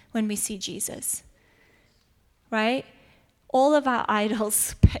comparison when we see Jesus, right? All of our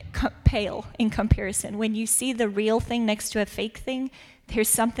idols pale in comparison. When you see the real thing next to a fake thing, there's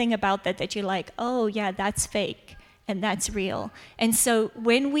something about that you're like, oh yeah, that's fake and that's real. And so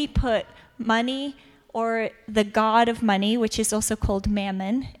when we put money or the god of money, which is also called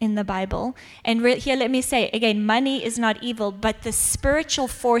mammon in the Bible. And here, let me say, again, money is not evil, but the spiritual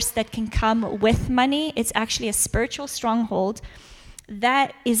force that can come with money, it's actually a spiritual stronghold.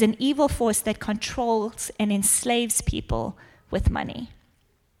 That is an evil force that controls and enslaves people with money.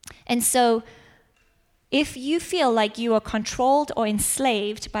 And so if you feel like you are controlled or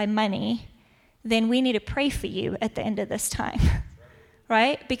enslaved by money, then we need to pray for you at the end of this time.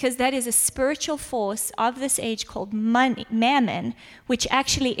 Right? Because that is a spiritual force of this age called money, mammon, which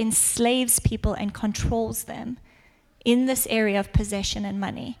actually enslaves people and controls them in this area of possession and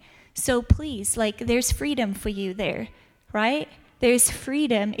money. So please, there's freedom for you there, right? There's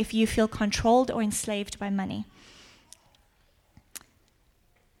freedom if you feel controlled or enslaved by money.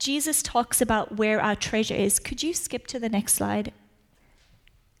 Jesus talks about where our treasure is. Could you skip to the next slide?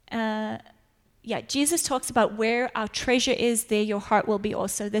 Jesus talks about where our treasure is, there your heart will be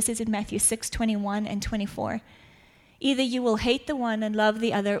also. This is in Matthew 6:21 and 24. Either you will hate the one and love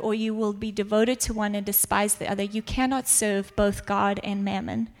the other, or you will be devoted to one and despise the other. You cannot serve both God and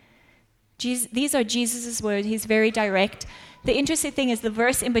mammon. These are Jesus' words. He's very direct. The interesting thing is the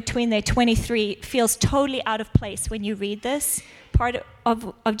verse in between there, 23, feels totally out of place when you read this part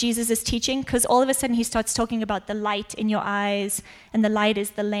of Jesus' teaching, because all of a sudden he starts talking about the light in your eyes, and the light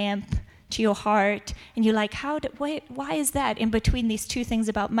is the lamp to your heart, and you're like, why is that in between these two things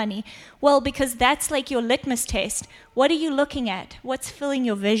about money? Well, because that's like your litmus test. What are you looking at? What's filling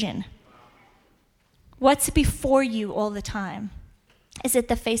your vision? What's before you all the time? Is it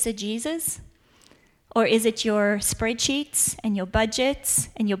the face of Jesus? Or is it your spreadsheets and your budgets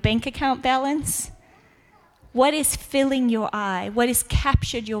and your bank account balance? What is filling your eye? What has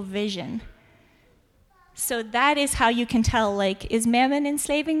captured your vision? So that is how you can tell, is mammon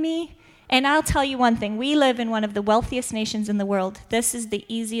enslaving me? And I'll tell you one thing, we live in one of the wealthiest nations in the world. This is the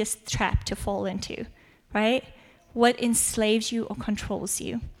easiest trap to fall into, right? What enslaves you or controls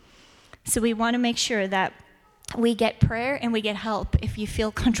you? So we want to make sure that we get prayer and we get help if you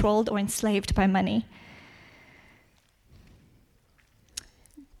feel controlled or enslaved by money.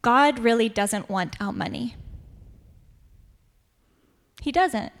 God really doesn't want our money. He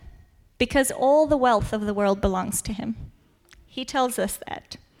doesn't, because all the wealth of the world belongs to him. He tells us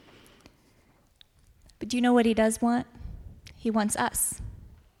that. But do you know what he does want? He wants us.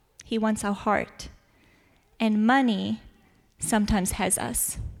 He wants our heart. And money sometimes has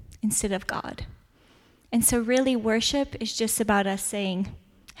us instead of God. And so really worship is just about us saying,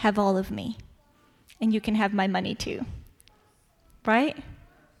 have all of me, and you can have my money too. Right?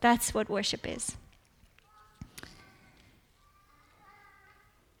 That's what worship is.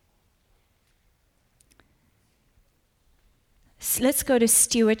 So let's go to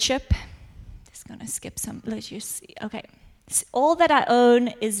stewardship. Just going to skip some. Let's just see. Okay. All that I own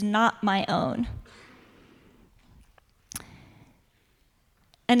is not my own.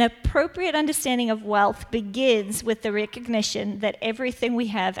 An appropriate understanding of wealth begins with the recognition that everything we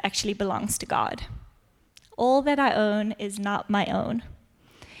have actually belongs to God. All that I own is not my own.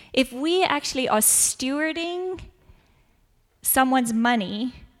 If we actually are stewarding someone's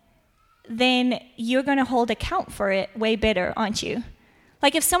money, then you're going to hold account for it way better, aren't you?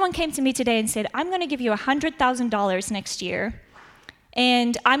 Like if someone came to me today and said, I'm going to give you $100,000 next year,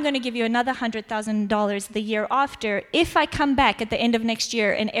 and I'm going to give you another $100,000 the year after, if I come back at the end of next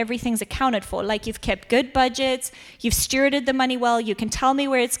year and everything's accounted for, like you've kept good budgets, you've stewarded the money well, you can tell me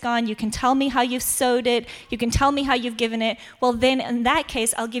where it's gone, you can tell me how you've sowed it, you can tell me how you've given it, well then in that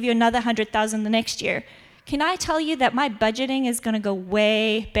case, I'll give you another $100,000 the next year. Can I tell you that my budgeting is going to go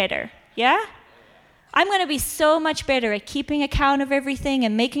way better? Yeah? I'm going to be so much better at keeping account of everything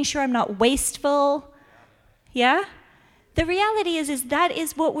and making sure I'm not wasteful. Yeah? The reality is that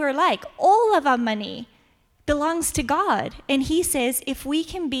is what we're like. All of our money belongs to God. And he says if we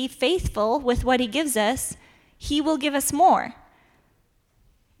can be faithful with what he gives us, he will give us more.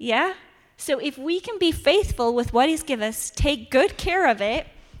 Yeah? So if we can be faithful with what he's given us, take good care of it,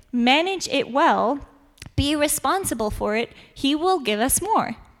 manage it well, be responsible for it, he will give us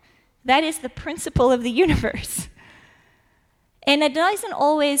more. That is the principle of the universe. And it isn't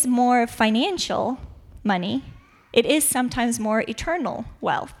always more financial money. It is sometimes more eternal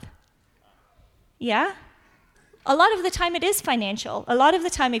wealth. Yeah? A lot of the time it is financial. A lot of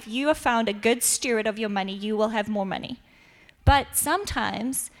the time if you have found a good steward of your money, you will have more money. But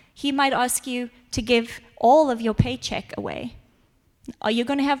sometimes he might ask you to give all of your paycheck away. Are you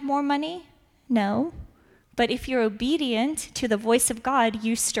going to have more money? No. But if you're obedient to the voice of God,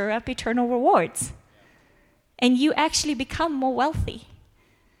 you stir up eternal rewards. And you actually become more wealthy.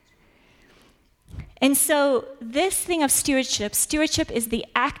 And so this thing of stewardship is the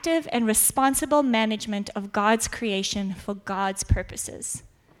active and responsible management of God's creation for God's purposes.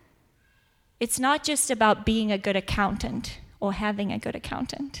 It's not just about being a good accountant or having a good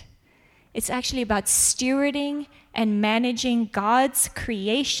accountant. It's actually about stewarding and managing God's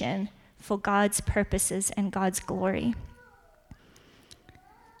creation for God's purposes and God's glory.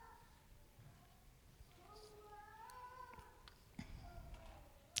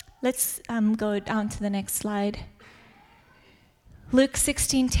 Let's go down to the next slide. Luke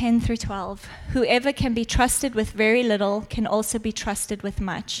 16:10 through 12. Whoever can be trusted with very little can also be trusted with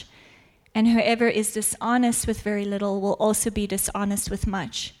much. And whoever is dishonest with very little will also be dishonest with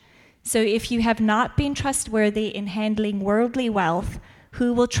much. So if you have not been trustworthy in handling worldly wealth,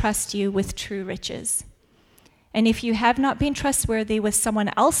 who will trust you with true riches? And if you have not been trustworthy with someone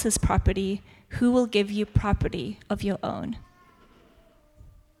else's property, who will give you property of your own?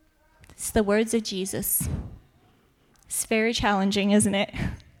 It's the words of Jesus. It's very challenging, isn't it?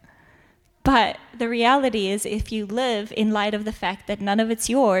 But the reality is, if you live in light of the fact that none of it's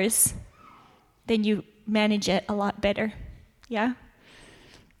yours, then you manage it a lot better. Yeah?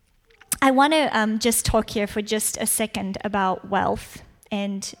 I want to just talk here for just a second about wealth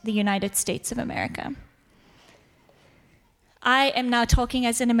and the United States of America. I am now talking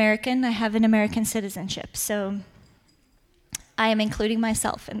as an American. I have an American citizenship, so I am including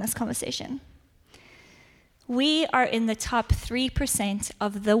myself in this conversation. We are in the top 3%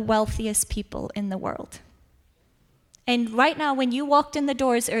 of the wealthiest people in the world. And right now, when you walked in the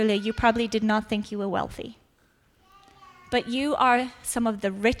doors earlier, you probably did not think you were wealthy. But you are some of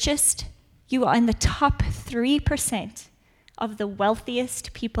the richest. You are in the top 3% of the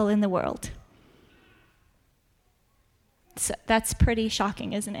wealthiest people in the world. So that's pretty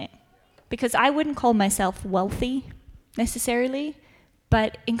shocking, isn't it? Because I wouldn't call myself wealthy necessarily,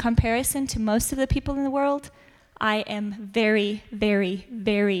 but in comparison to most of the people in the world, I am very, very,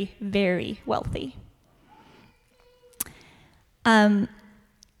 very, very wealthy.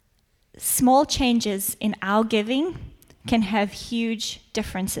 Small changes in our giving can have huge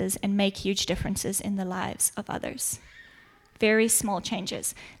differences and make huge differences in the lives of others. Very small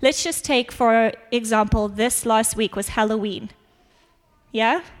changes. Let's just take, for example, this last week was Halloween.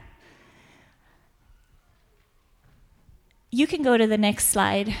 Yeah? You can go to the next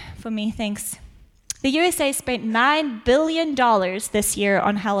slide for me, thanks. The USA spent $9 billion this year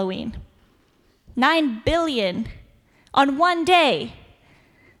on Halloween. $9 billion on one day.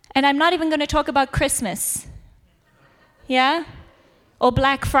 And I'm not even going to talk about Christmas. Yeah? Or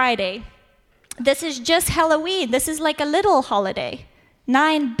Black Friday. This is just Halloween. This is like a little holiday.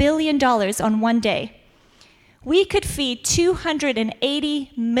 $9 billion on one day. We could feed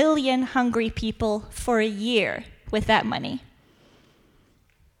 280 million hungry people for a year with that money.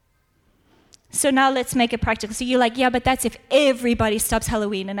 So now let's make it practical. So you're like, yeah, but that's if everybody stops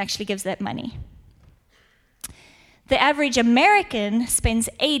Halloween and actually gives that money. The average American spends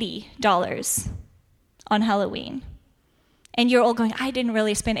 $80 on Halloween. And you're all going, I didn't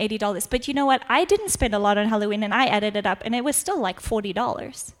really spend $80. But you know what? I didn't spend a lot on Halloween, and I added it up, and it was still like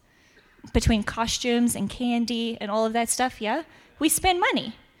 $40 between costumes and candy and all of that stuff, yeah? We spend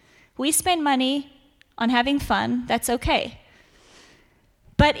money. We spend money on having fun. That's okay.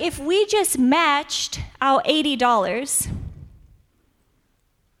 But if we just matched our $80,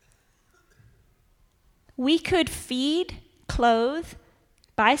 we could feed, clothe,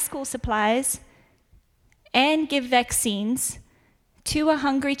 buy school supplies, and give vaccines to a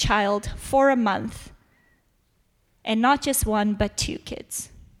hungry child for a month, and not just one, but 2 kids.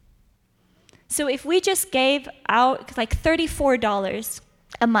 So if we just gave out like $34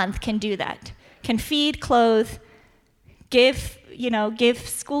 a month can do that, can feed, clothe, give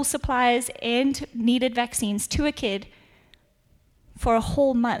school supplies and needed vaccines to a kid for a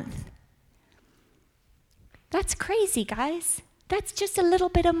whole month. That's crazy, guys. That's just a little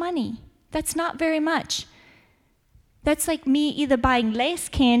bit of money. That's not very much. That's like me either buying lace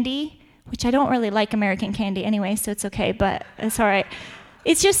candy, which I don't really like American candy anyway, so it's okay, but it's all right.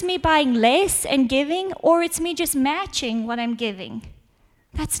 It's just me buying lace and giving, or it's me just matching what I'm giving.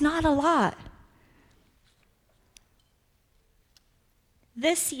 That's not a lot.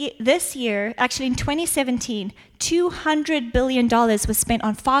 This year, actually in 2017, $200 billion was spent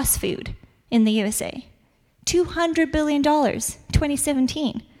on fast food in the USA. $200 billion,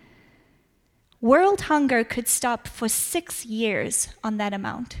 2017. World hunger could stop for 6 years on that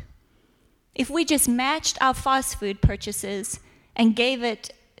amount. If we just matched our fast food purchases and gave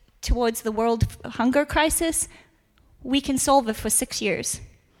it towards the world hunger crisis, we can solve it for 6 years.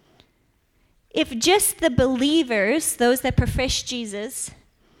 If just the believers, those that profess Jesus,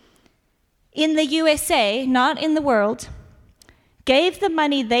 in the USA, not in the world, gave the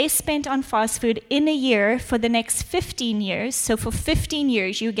money they spent on fast food in a year for the next 15 years, so for 15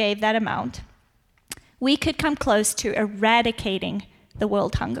 years you gave that amount, we could come close to eradicating the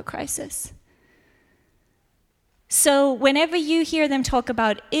world hunger crisis. So whenever you hear them talk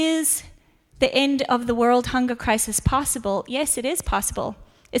about, is the end of the world hunger crisis possible? Yes, it is possible.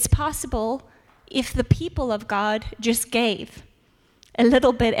 It's possible if the people of God just gave a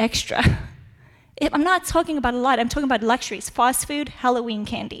little bit extra. I'm not talking about a lot, I'm talking about luxuries, fast food, Halloween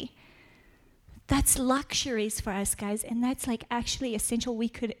candy. That's luxuries for us, guys, and that's like actually essential. We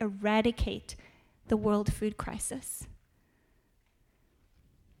could eradicate the world food crisis.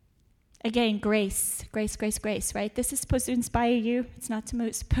 Again, grace, grace, grace, grace, right? This is supposed to inspire you. It's not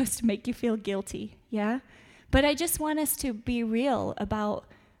supposed to make you feel guilty, yeah? But I just want us to be real about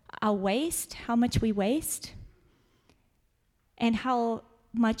our waste, how much we waste, and how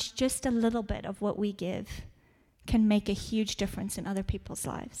much just a little bit of what we give can make a huge difference in other people's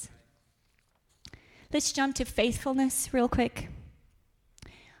lives. Let's jump to faithfulness real quick.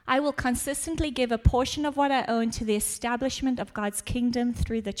 I will consistently give a portion of what I own to the establishment of God's kingdom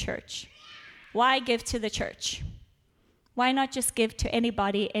through the church. Why give to the church? Why not just give to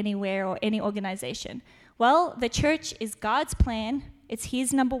anybody, anywhere, or any organization? Well, the church is God's plan. It's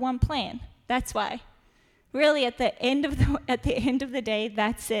his number one plan. That's why. Really, at the end of the day,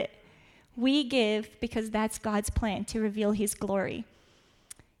 that's it. We give because that's God's plan to reveal his glory.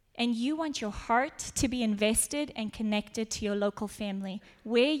 And you want your heart to be invested and connected to your local family.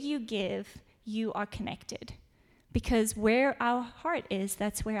 Where you give, you are connected. Because where our heart is,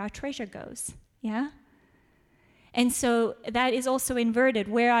 that's where our treasure goes. Yeah? And so that is also inverted.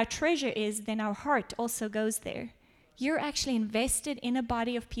 Where our treasure is, then our heart also goes there. You're actually invested in a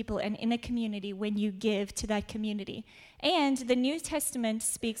body of people and in a community when you give to that community. And the New Testament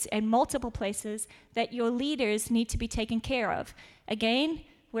speaks in multiple places that your leaders need to be taken care of. Again,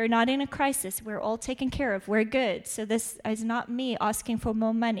 we're not in a crisis. We're all taken care of. We're good. So this is not me asking for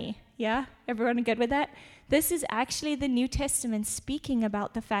more money. Yeah? Everyone good with that? This is actually the New Testament speaking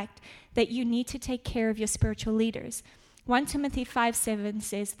about the fact that you need to take care of your spiritual leaders. 1 Timothy 5:7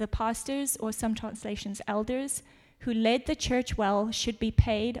 says, the pastors, or some translations, elders, who led the church well should be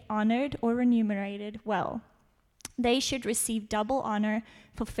paid, honored, or remunerated well. They should receive double honor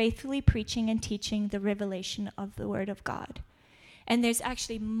for faithfully preaching and teaching the revelation of the Word of God. And there's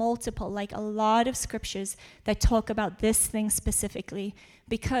actually multiple, like a lot of scriptures that talk about this thing specifically,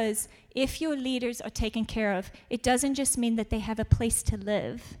 because if your leaders are taken care of, it doesn't just mean that they have a place to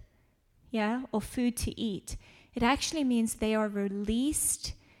live, yeah, or food to eat. It actually means they are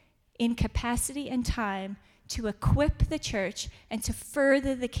released in capacity and time to equip the church and to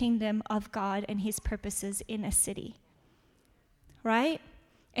further the kingdom of God and his purposes in a city, right?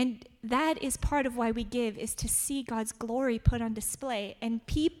 And that is part of why we give, is to see God's glory put on display. And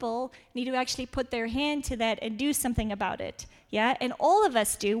people need to actually put their hand to that and do something about it. Yeah? And all of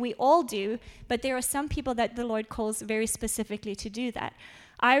us do. We all do. But there are some people that the Lord calls very specifically to do that.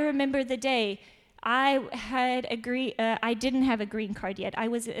 I remember the day I didn't have a green card yet. I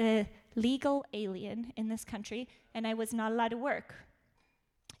was a legal alien in this country, and I was not allowed to work.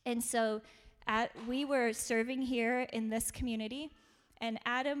 And so we were serving here in this community, and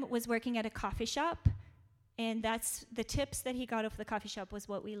Adam was working at a coffee shop, and that's the tips that he got off the coffee shop was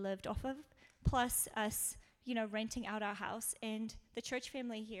what we lived off of, plus us, renting out our house. And the church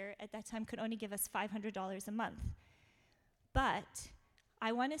family here at that time could only give us $500 a month. But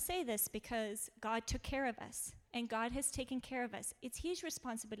I want to say this because God took care of us, and God has taken care of us. It's his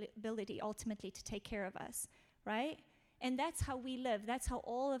responsibility ultimately to take care of us, right? And that's how we live. That's how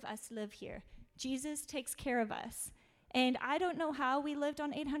all of us live here. Jesus takes care of us. And I don't know how we lived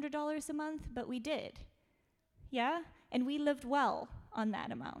on $800 a month, but we did. Yeah? And we lived well on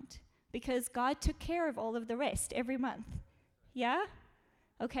that amount because God took care of all of the rest every month. Yeah?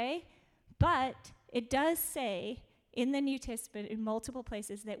 Okay? But it does say in the New Testament in multiple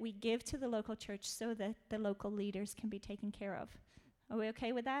places that we give to the local church so that the local leaders can be taken care of. Are we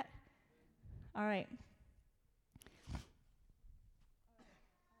okay with that? All right.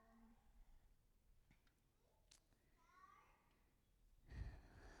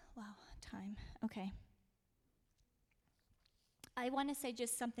 Wow, time. Okay. I want to say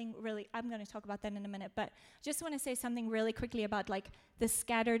just something really, I'm going to talk about that in a minute, but just want to say something really quickly about the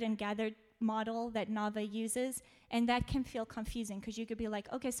scattered and gathered model that Navah uses, and that can feel confusing because you could be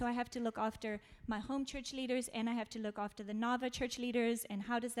like, okay, so I have to look after my home church leaders and I have to look after the Navah church leaders, and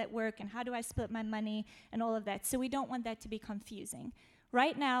how does that work and how do I split my money and all of that. So we don't want that to be confusing.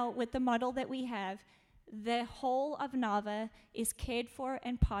 Right now, with the model that we have, the whole of Navah is cared for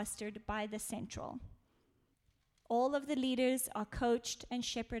and pastored by the central. All of the leaders are coached and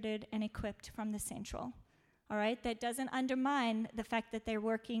shepherded and equipped from the central. All right? That doesn't undermine the fact that they're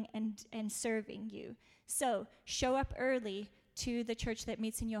working and serving you. So show up early to the church that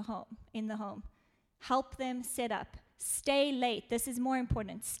meets in the home. Help them set up. Stay late. This is more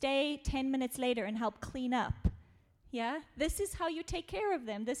important. Stay 10 minutes later and help clean up. Yeah? This is how you take care of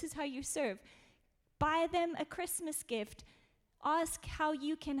them. This is how you serve. Buy them a Christmas gift. Ask how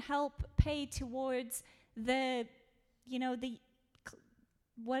you can help pay towards the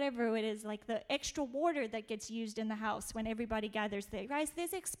whatever it is, like the extra water that gets used in the house when everybody gathers there. Guys,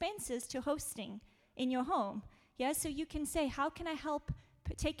 there's expenses to hosting in your home. Yeah, so you can say, how can I help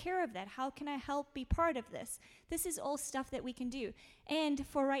take care of that? How can I help be part of this? This is all stuff that we can do. And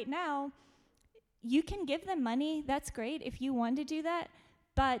for right now, you can give them money. That's great if you want to do that.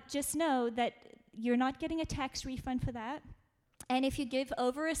 But just know that you're not getting a tax refund for that. And if you give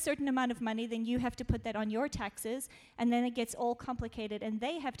over a certain amount of money, then you have to put that on your taxes, and then it gets all complicated, and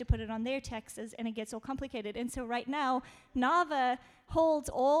they have to put it on their taxes, and it gets all complicated. And so right now, Navah holds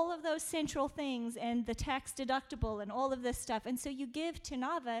all of those central things and the tax deductible and all of this stuff. And so you give to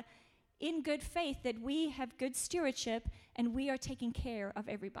Navah in good faith that we have good stewardship and we are taking care of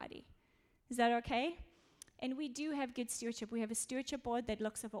everybody. Is that okay? And we do have good stewardship. We have a stewardship board that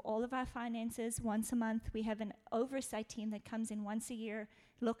looks over all of our finances once a month. We have an oversight team that comes in once a year,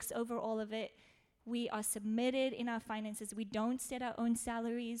 looks over all of it. We are submitted in our finances. We don't set our own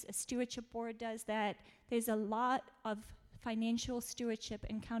salaries. A stewardship board does that. There's a lot of financial stewardship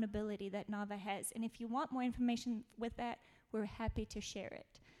and accountability that Navah has. And if you want more information with that, we're happy to share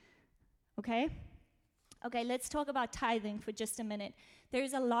it. Okay? Okay, let's talk about tithing for just a minute.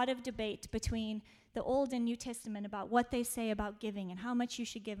 There's a lot of debate between the Old and New Testament about what they say about giving and how much you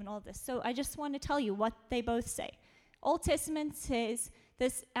should give and all this. So I just want to tell you what they both say. Old Testament says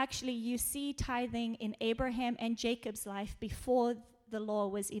this, actually you see tithing in Abraham and Jacob's life before the law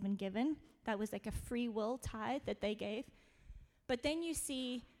was even given. That was like a free will tithe that they gave. But then you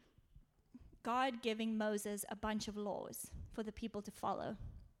see God giving Moses a bunch of laws for the people to follow.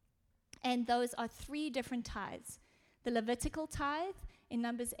 And those are 3 different tithes. The Levitical tithe in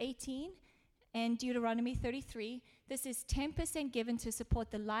Numbers 18 and Deuteronomy 33. This is 10% given to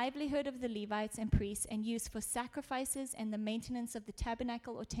support the livelihood of the Levites and priests and used for sacrifices and the maintenance of the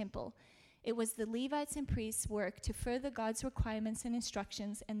tabernacle or temple. It was the Levites and priests' work to further God's requirements and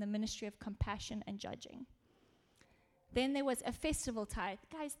instructions and the ministry of compassion and judging. Then there was a festival tithe.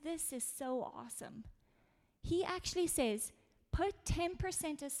 Guys, this is so awesome. He actually says, put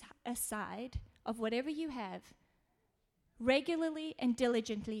 10% aside of whatever you have regularly and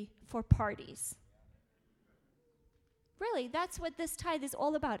diligently for parties. Really, that's what this tithe is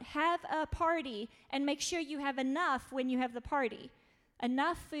all about. Have a party and make sure you have enough when you have the party.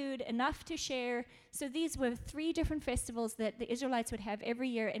 enough food, enough to share. So these were 3 different festivals that the Israelites would have every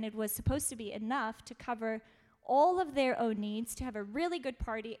year, and it was supposed to be enough to cover all of their own needs, to have a really good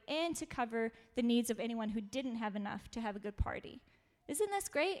party, and to cover the needs of anyone who didn't have enough to have a good party. Isn't this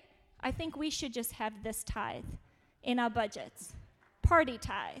great? I think we should just have this tithe in our budgets. Party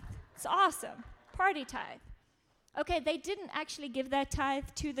tithe. It's awesome. Party tithe. Okay, they didn't actually give that tithe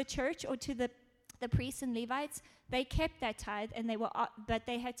to the church or to the priests and Levites. They kept that tithe, and but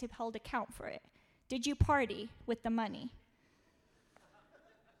they had to hold account for it. Did you party with the money?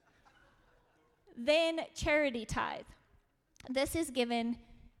 Then charity tithe. This is given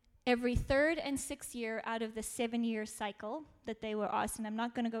every 3rd and 6th year out of the 7-year cycle that they were asked. And I'm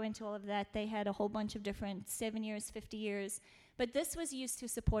not going to go into all of that. They had a whole bunch of different 7 years, 50 years. But this was used to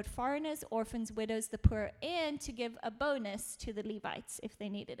support foreigners, orphans, widows, the poor, and to give a bonus to the Levites if they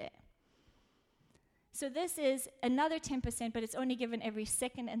needed it. So this is another 10%, but it's only given every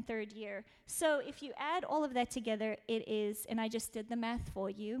 2nd and 3rd year. So if you add all of that together, it is, and I just did the math for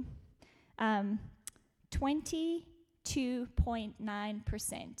you,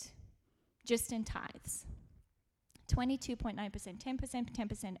 22.9% just in tithes. 22.9%, 10%,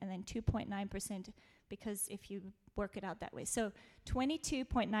 10%, and then 2.9% because if you work it out that way. So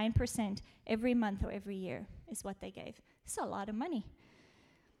 22.9% every month or every year is what they gave. It's a lot of money.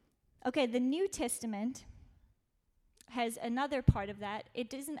 Okay, the New Testament has another part of that.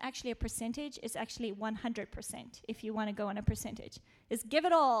 It isn't actually a percentage, it's actually 100%, if you want to go on a percentage. It's give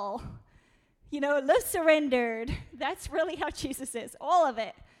it all. Live surrendered. That's really how Jesus is. All of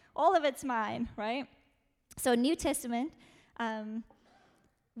it. All of it's mine, right? So New Testament,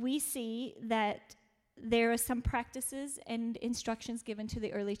 we see that there are some practices and instructions given to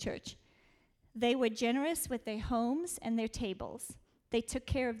the early church. They were generous with their homes and their tables. They took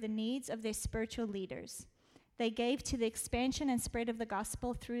care of the needs of their spiritual leaders. They gave to the expansion and spread of the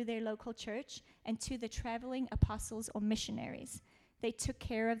gospel through their local church and to the traveling apostles or missionaries. They took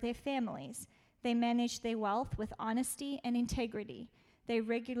care of their families. They managed their wealth with honesty and integrity. They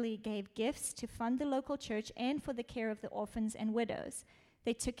regularly gave gifts to fund the local church and for the care of the orphans and widows.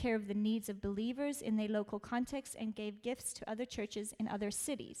 They took care of the needs of believers in their local context and gave gifts to other churches in other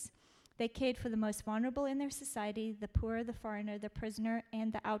cities. They cared for the most vulnerable in their society, the poor, the foreigner, the prisoner,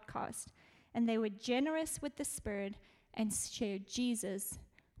 and the outcast. And they were generous with the Spirit and shared Jesus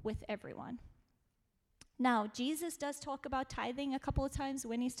with everyone. Now, Jesus does talk about tithing a couple of times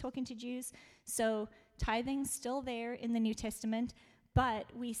when he's talking to Jews. So tithing's still there in the New Testament. But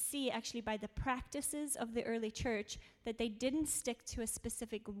we see actually by the practices of the early church that they didn't stick to a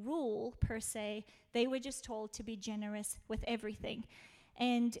specific rule per se. They were just told to be generous with everything.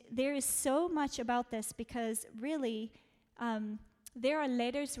 And there is so much about this because really there are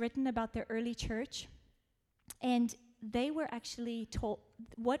letters written about the early church, and they were actually told,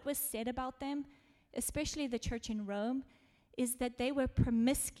 what was said about them, especially the church in Rome, is that they were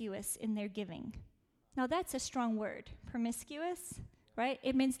promiscuous in their giving. Now that's a strong word, promiscuous, right?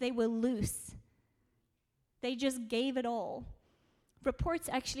 It means they were loose. They just gave it all. Reports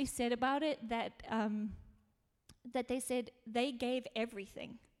actually said about it that they said they gave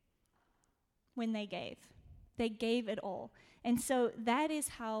everything when they gave. They gave it all. And so that is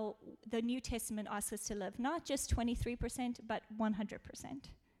how the New Testament asks us to live. Not just 23%, but 100%.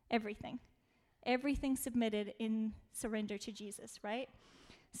 Everything. Everything submitted in surrender to Jesus, right?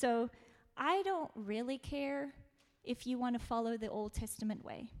 So I don't really care if you want to follow the Old Testament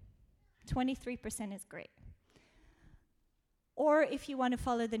way. 23% is great. Or if you want to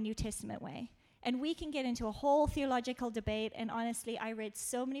follow the New Testament way. And we can get into a whole theological debate, and honestly, I read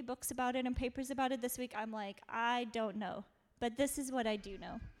so many books about it and papers about it this week, I'm like, I don't know. But this is what I do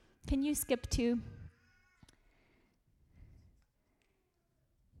know. Can you skip to?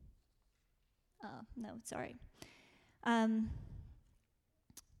 Oh, no, sorry.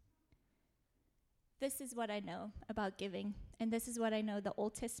 This is what I know about giving, and this is what I know the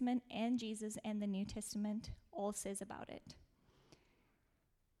Old Testament and Jesus and the New Testament all says about it.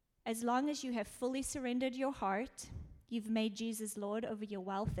 As long as you have fully surrendered your heart, you've made Jesus Lord over your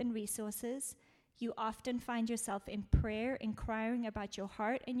wealth and resources, you often find yourself in prayer, inquiring about your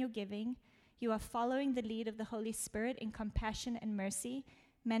heart and your giving. You are following the lead of the Holy Spirit in compassion and mercy,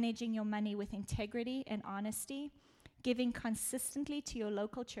 managing your money with integrity and honesty, giving consistently to your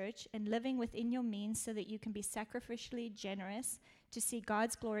local church, and living within your means so that you can be sacrificially generous to see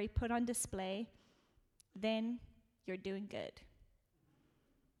God's glory put on display, then you're doing good.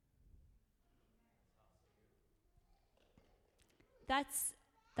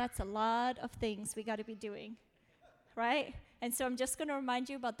 That's a lot of things we got to be doing, right? And so I'm just going to remind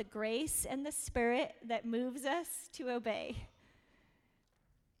you about the grace and the Spirit that moves us to obey.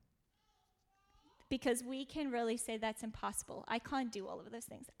 because we can really say that's impossible. I can't do all of those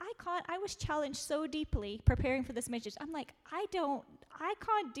things. I was challenged so deeply preparing for this message. I'm like, I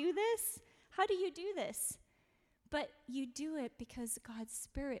can't do this. How do you do this? But you do it because God's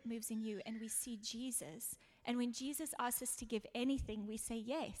Spirit moves in you and we see Jesus. And when Jesus asks us to give anything, we say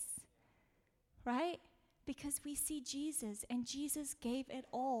yes, right? Because we see Jesus and Jesus gave it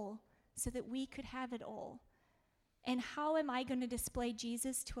all so that we could have it all. And how am I going to display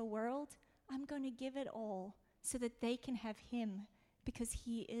Jesus to a world? I'm going to give it all so that they can have him because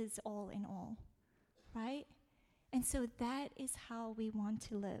he is all in all, right? And so that is how we want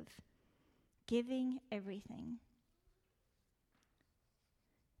to live, giving everything.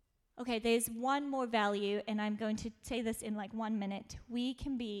 Okay, there's one more value, and I'm going to say this in like 1 minute. We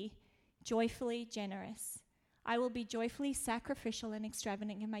can be joyfully generous. I will be joyfully sacrificial and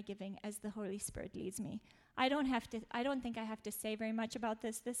extravagant in my giving as the Holy Spirit leads me. I don't think I have to say very much about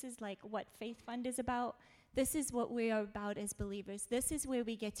this. This is like what Faith Fund is about. This is what we are about as believers. This is where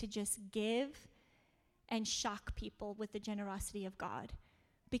we get to just give and shock people with the generosity of God.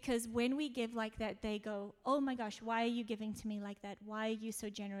 Because when we give like that, they go, oh my gosh, why are you giving to me like that? Why are you so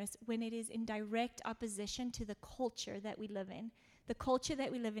generous? When it is in direct opposition to the culture that we live in. The culture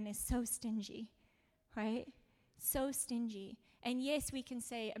that we live in is so stingy, right? So stingy. And yes, we can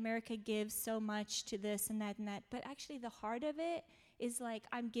say America gives so much to this and that, but actually the heart of it is like,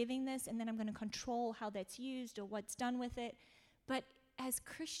 I'm giving this and then I'm going to control how that's used or what's done with it. But as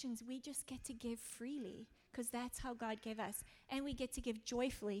Christians, we just get to give freely because that's how God gave us. And we get to give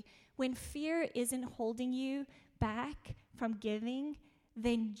joyfully. When fear isn't holding you back from giving,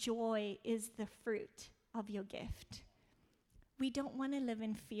 then joy is the fruit of your gift. We don't want to live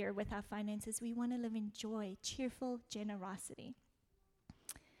in fear with our finances. We want to live in joy, cheerful generosity.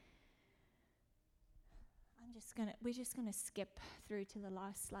 We're just gonna skip through to the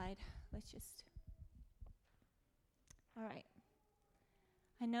last slide. All right.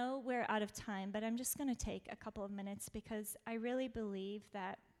 I know we're out of time, but I'm just going to take a couple of minutes because I really believe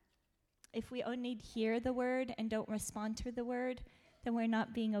that if we only hear the word and don't respond to the word, then we're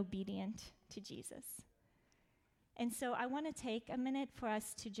not being obedient to Jesus. And so I want to take a minute for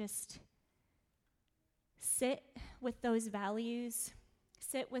us to just sit with those values,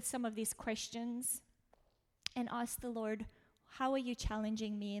 sit with some of these questions, and ask the Lord, how are you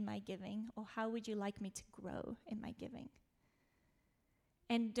challenging me in my giving? Or how would you like me to grow in my giving?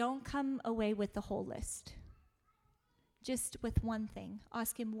 And don't come away with the whole list. Just with one thing.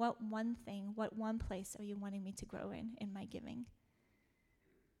 Ask him, what one place are you wanting me to grow in my giving?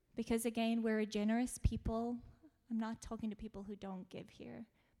 Because again, we're a generous people. I'm not talking to people who don't give here,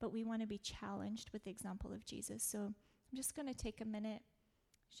 but we want to be challenged with the example of Jesus. So I'm just going to take a minute,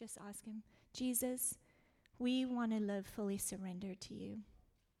 just ask him, Jesus, we want to live fully surrendered to you.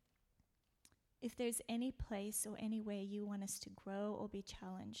 If there's any place or any way you want us to grow or be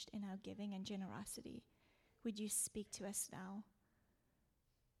challenged in our giving and generosity, would you speak to us now?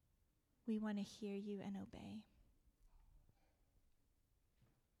 We want to hear you and obey.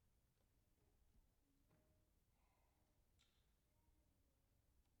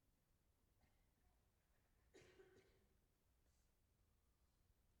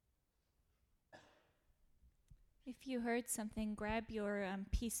 If you heard something, grab your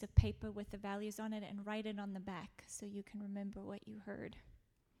piece of paper with the values on it and write it on the back so you can remember what you heard.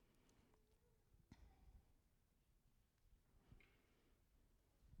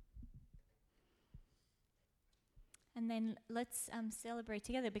 And then let's celebrate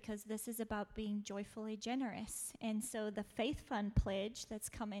together because this is about being joyfully generous. And so the Faith Fund pledge that's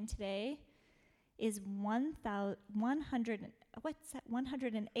come in today is $108,838.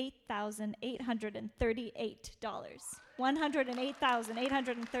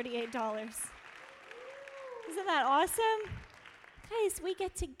 $108,838. Isn't that awesome? Guys, we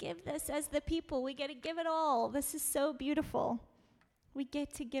get to give this as the people. We get to give it all. This is so beautiful. We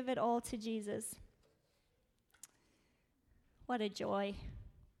get to give it all to Jesus. What a joy.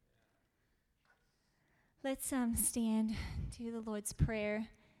 Let's stand to the Lord's Prayer.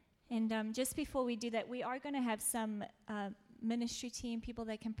 And just before we do that, we are going to have some ministry team, people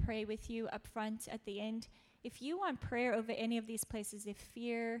that can pray with you up front at the end. If you want prayer over any of these places, if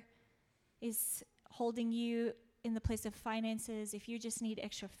fear is holding you in the place of finances, if you just need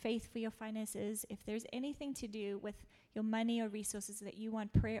extra faith for your finances, if there's anything to do with your money or resources that you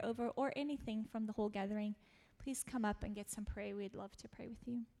want prayer over or anything from the whole gathering, please come up and get some prayer. We'd love to pray with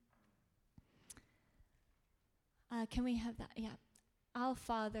you. Can we have that? Yeah. Our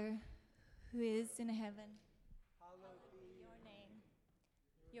Father, who is in heaven, hallowed be your name.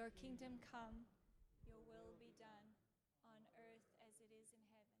 Your kingdom come,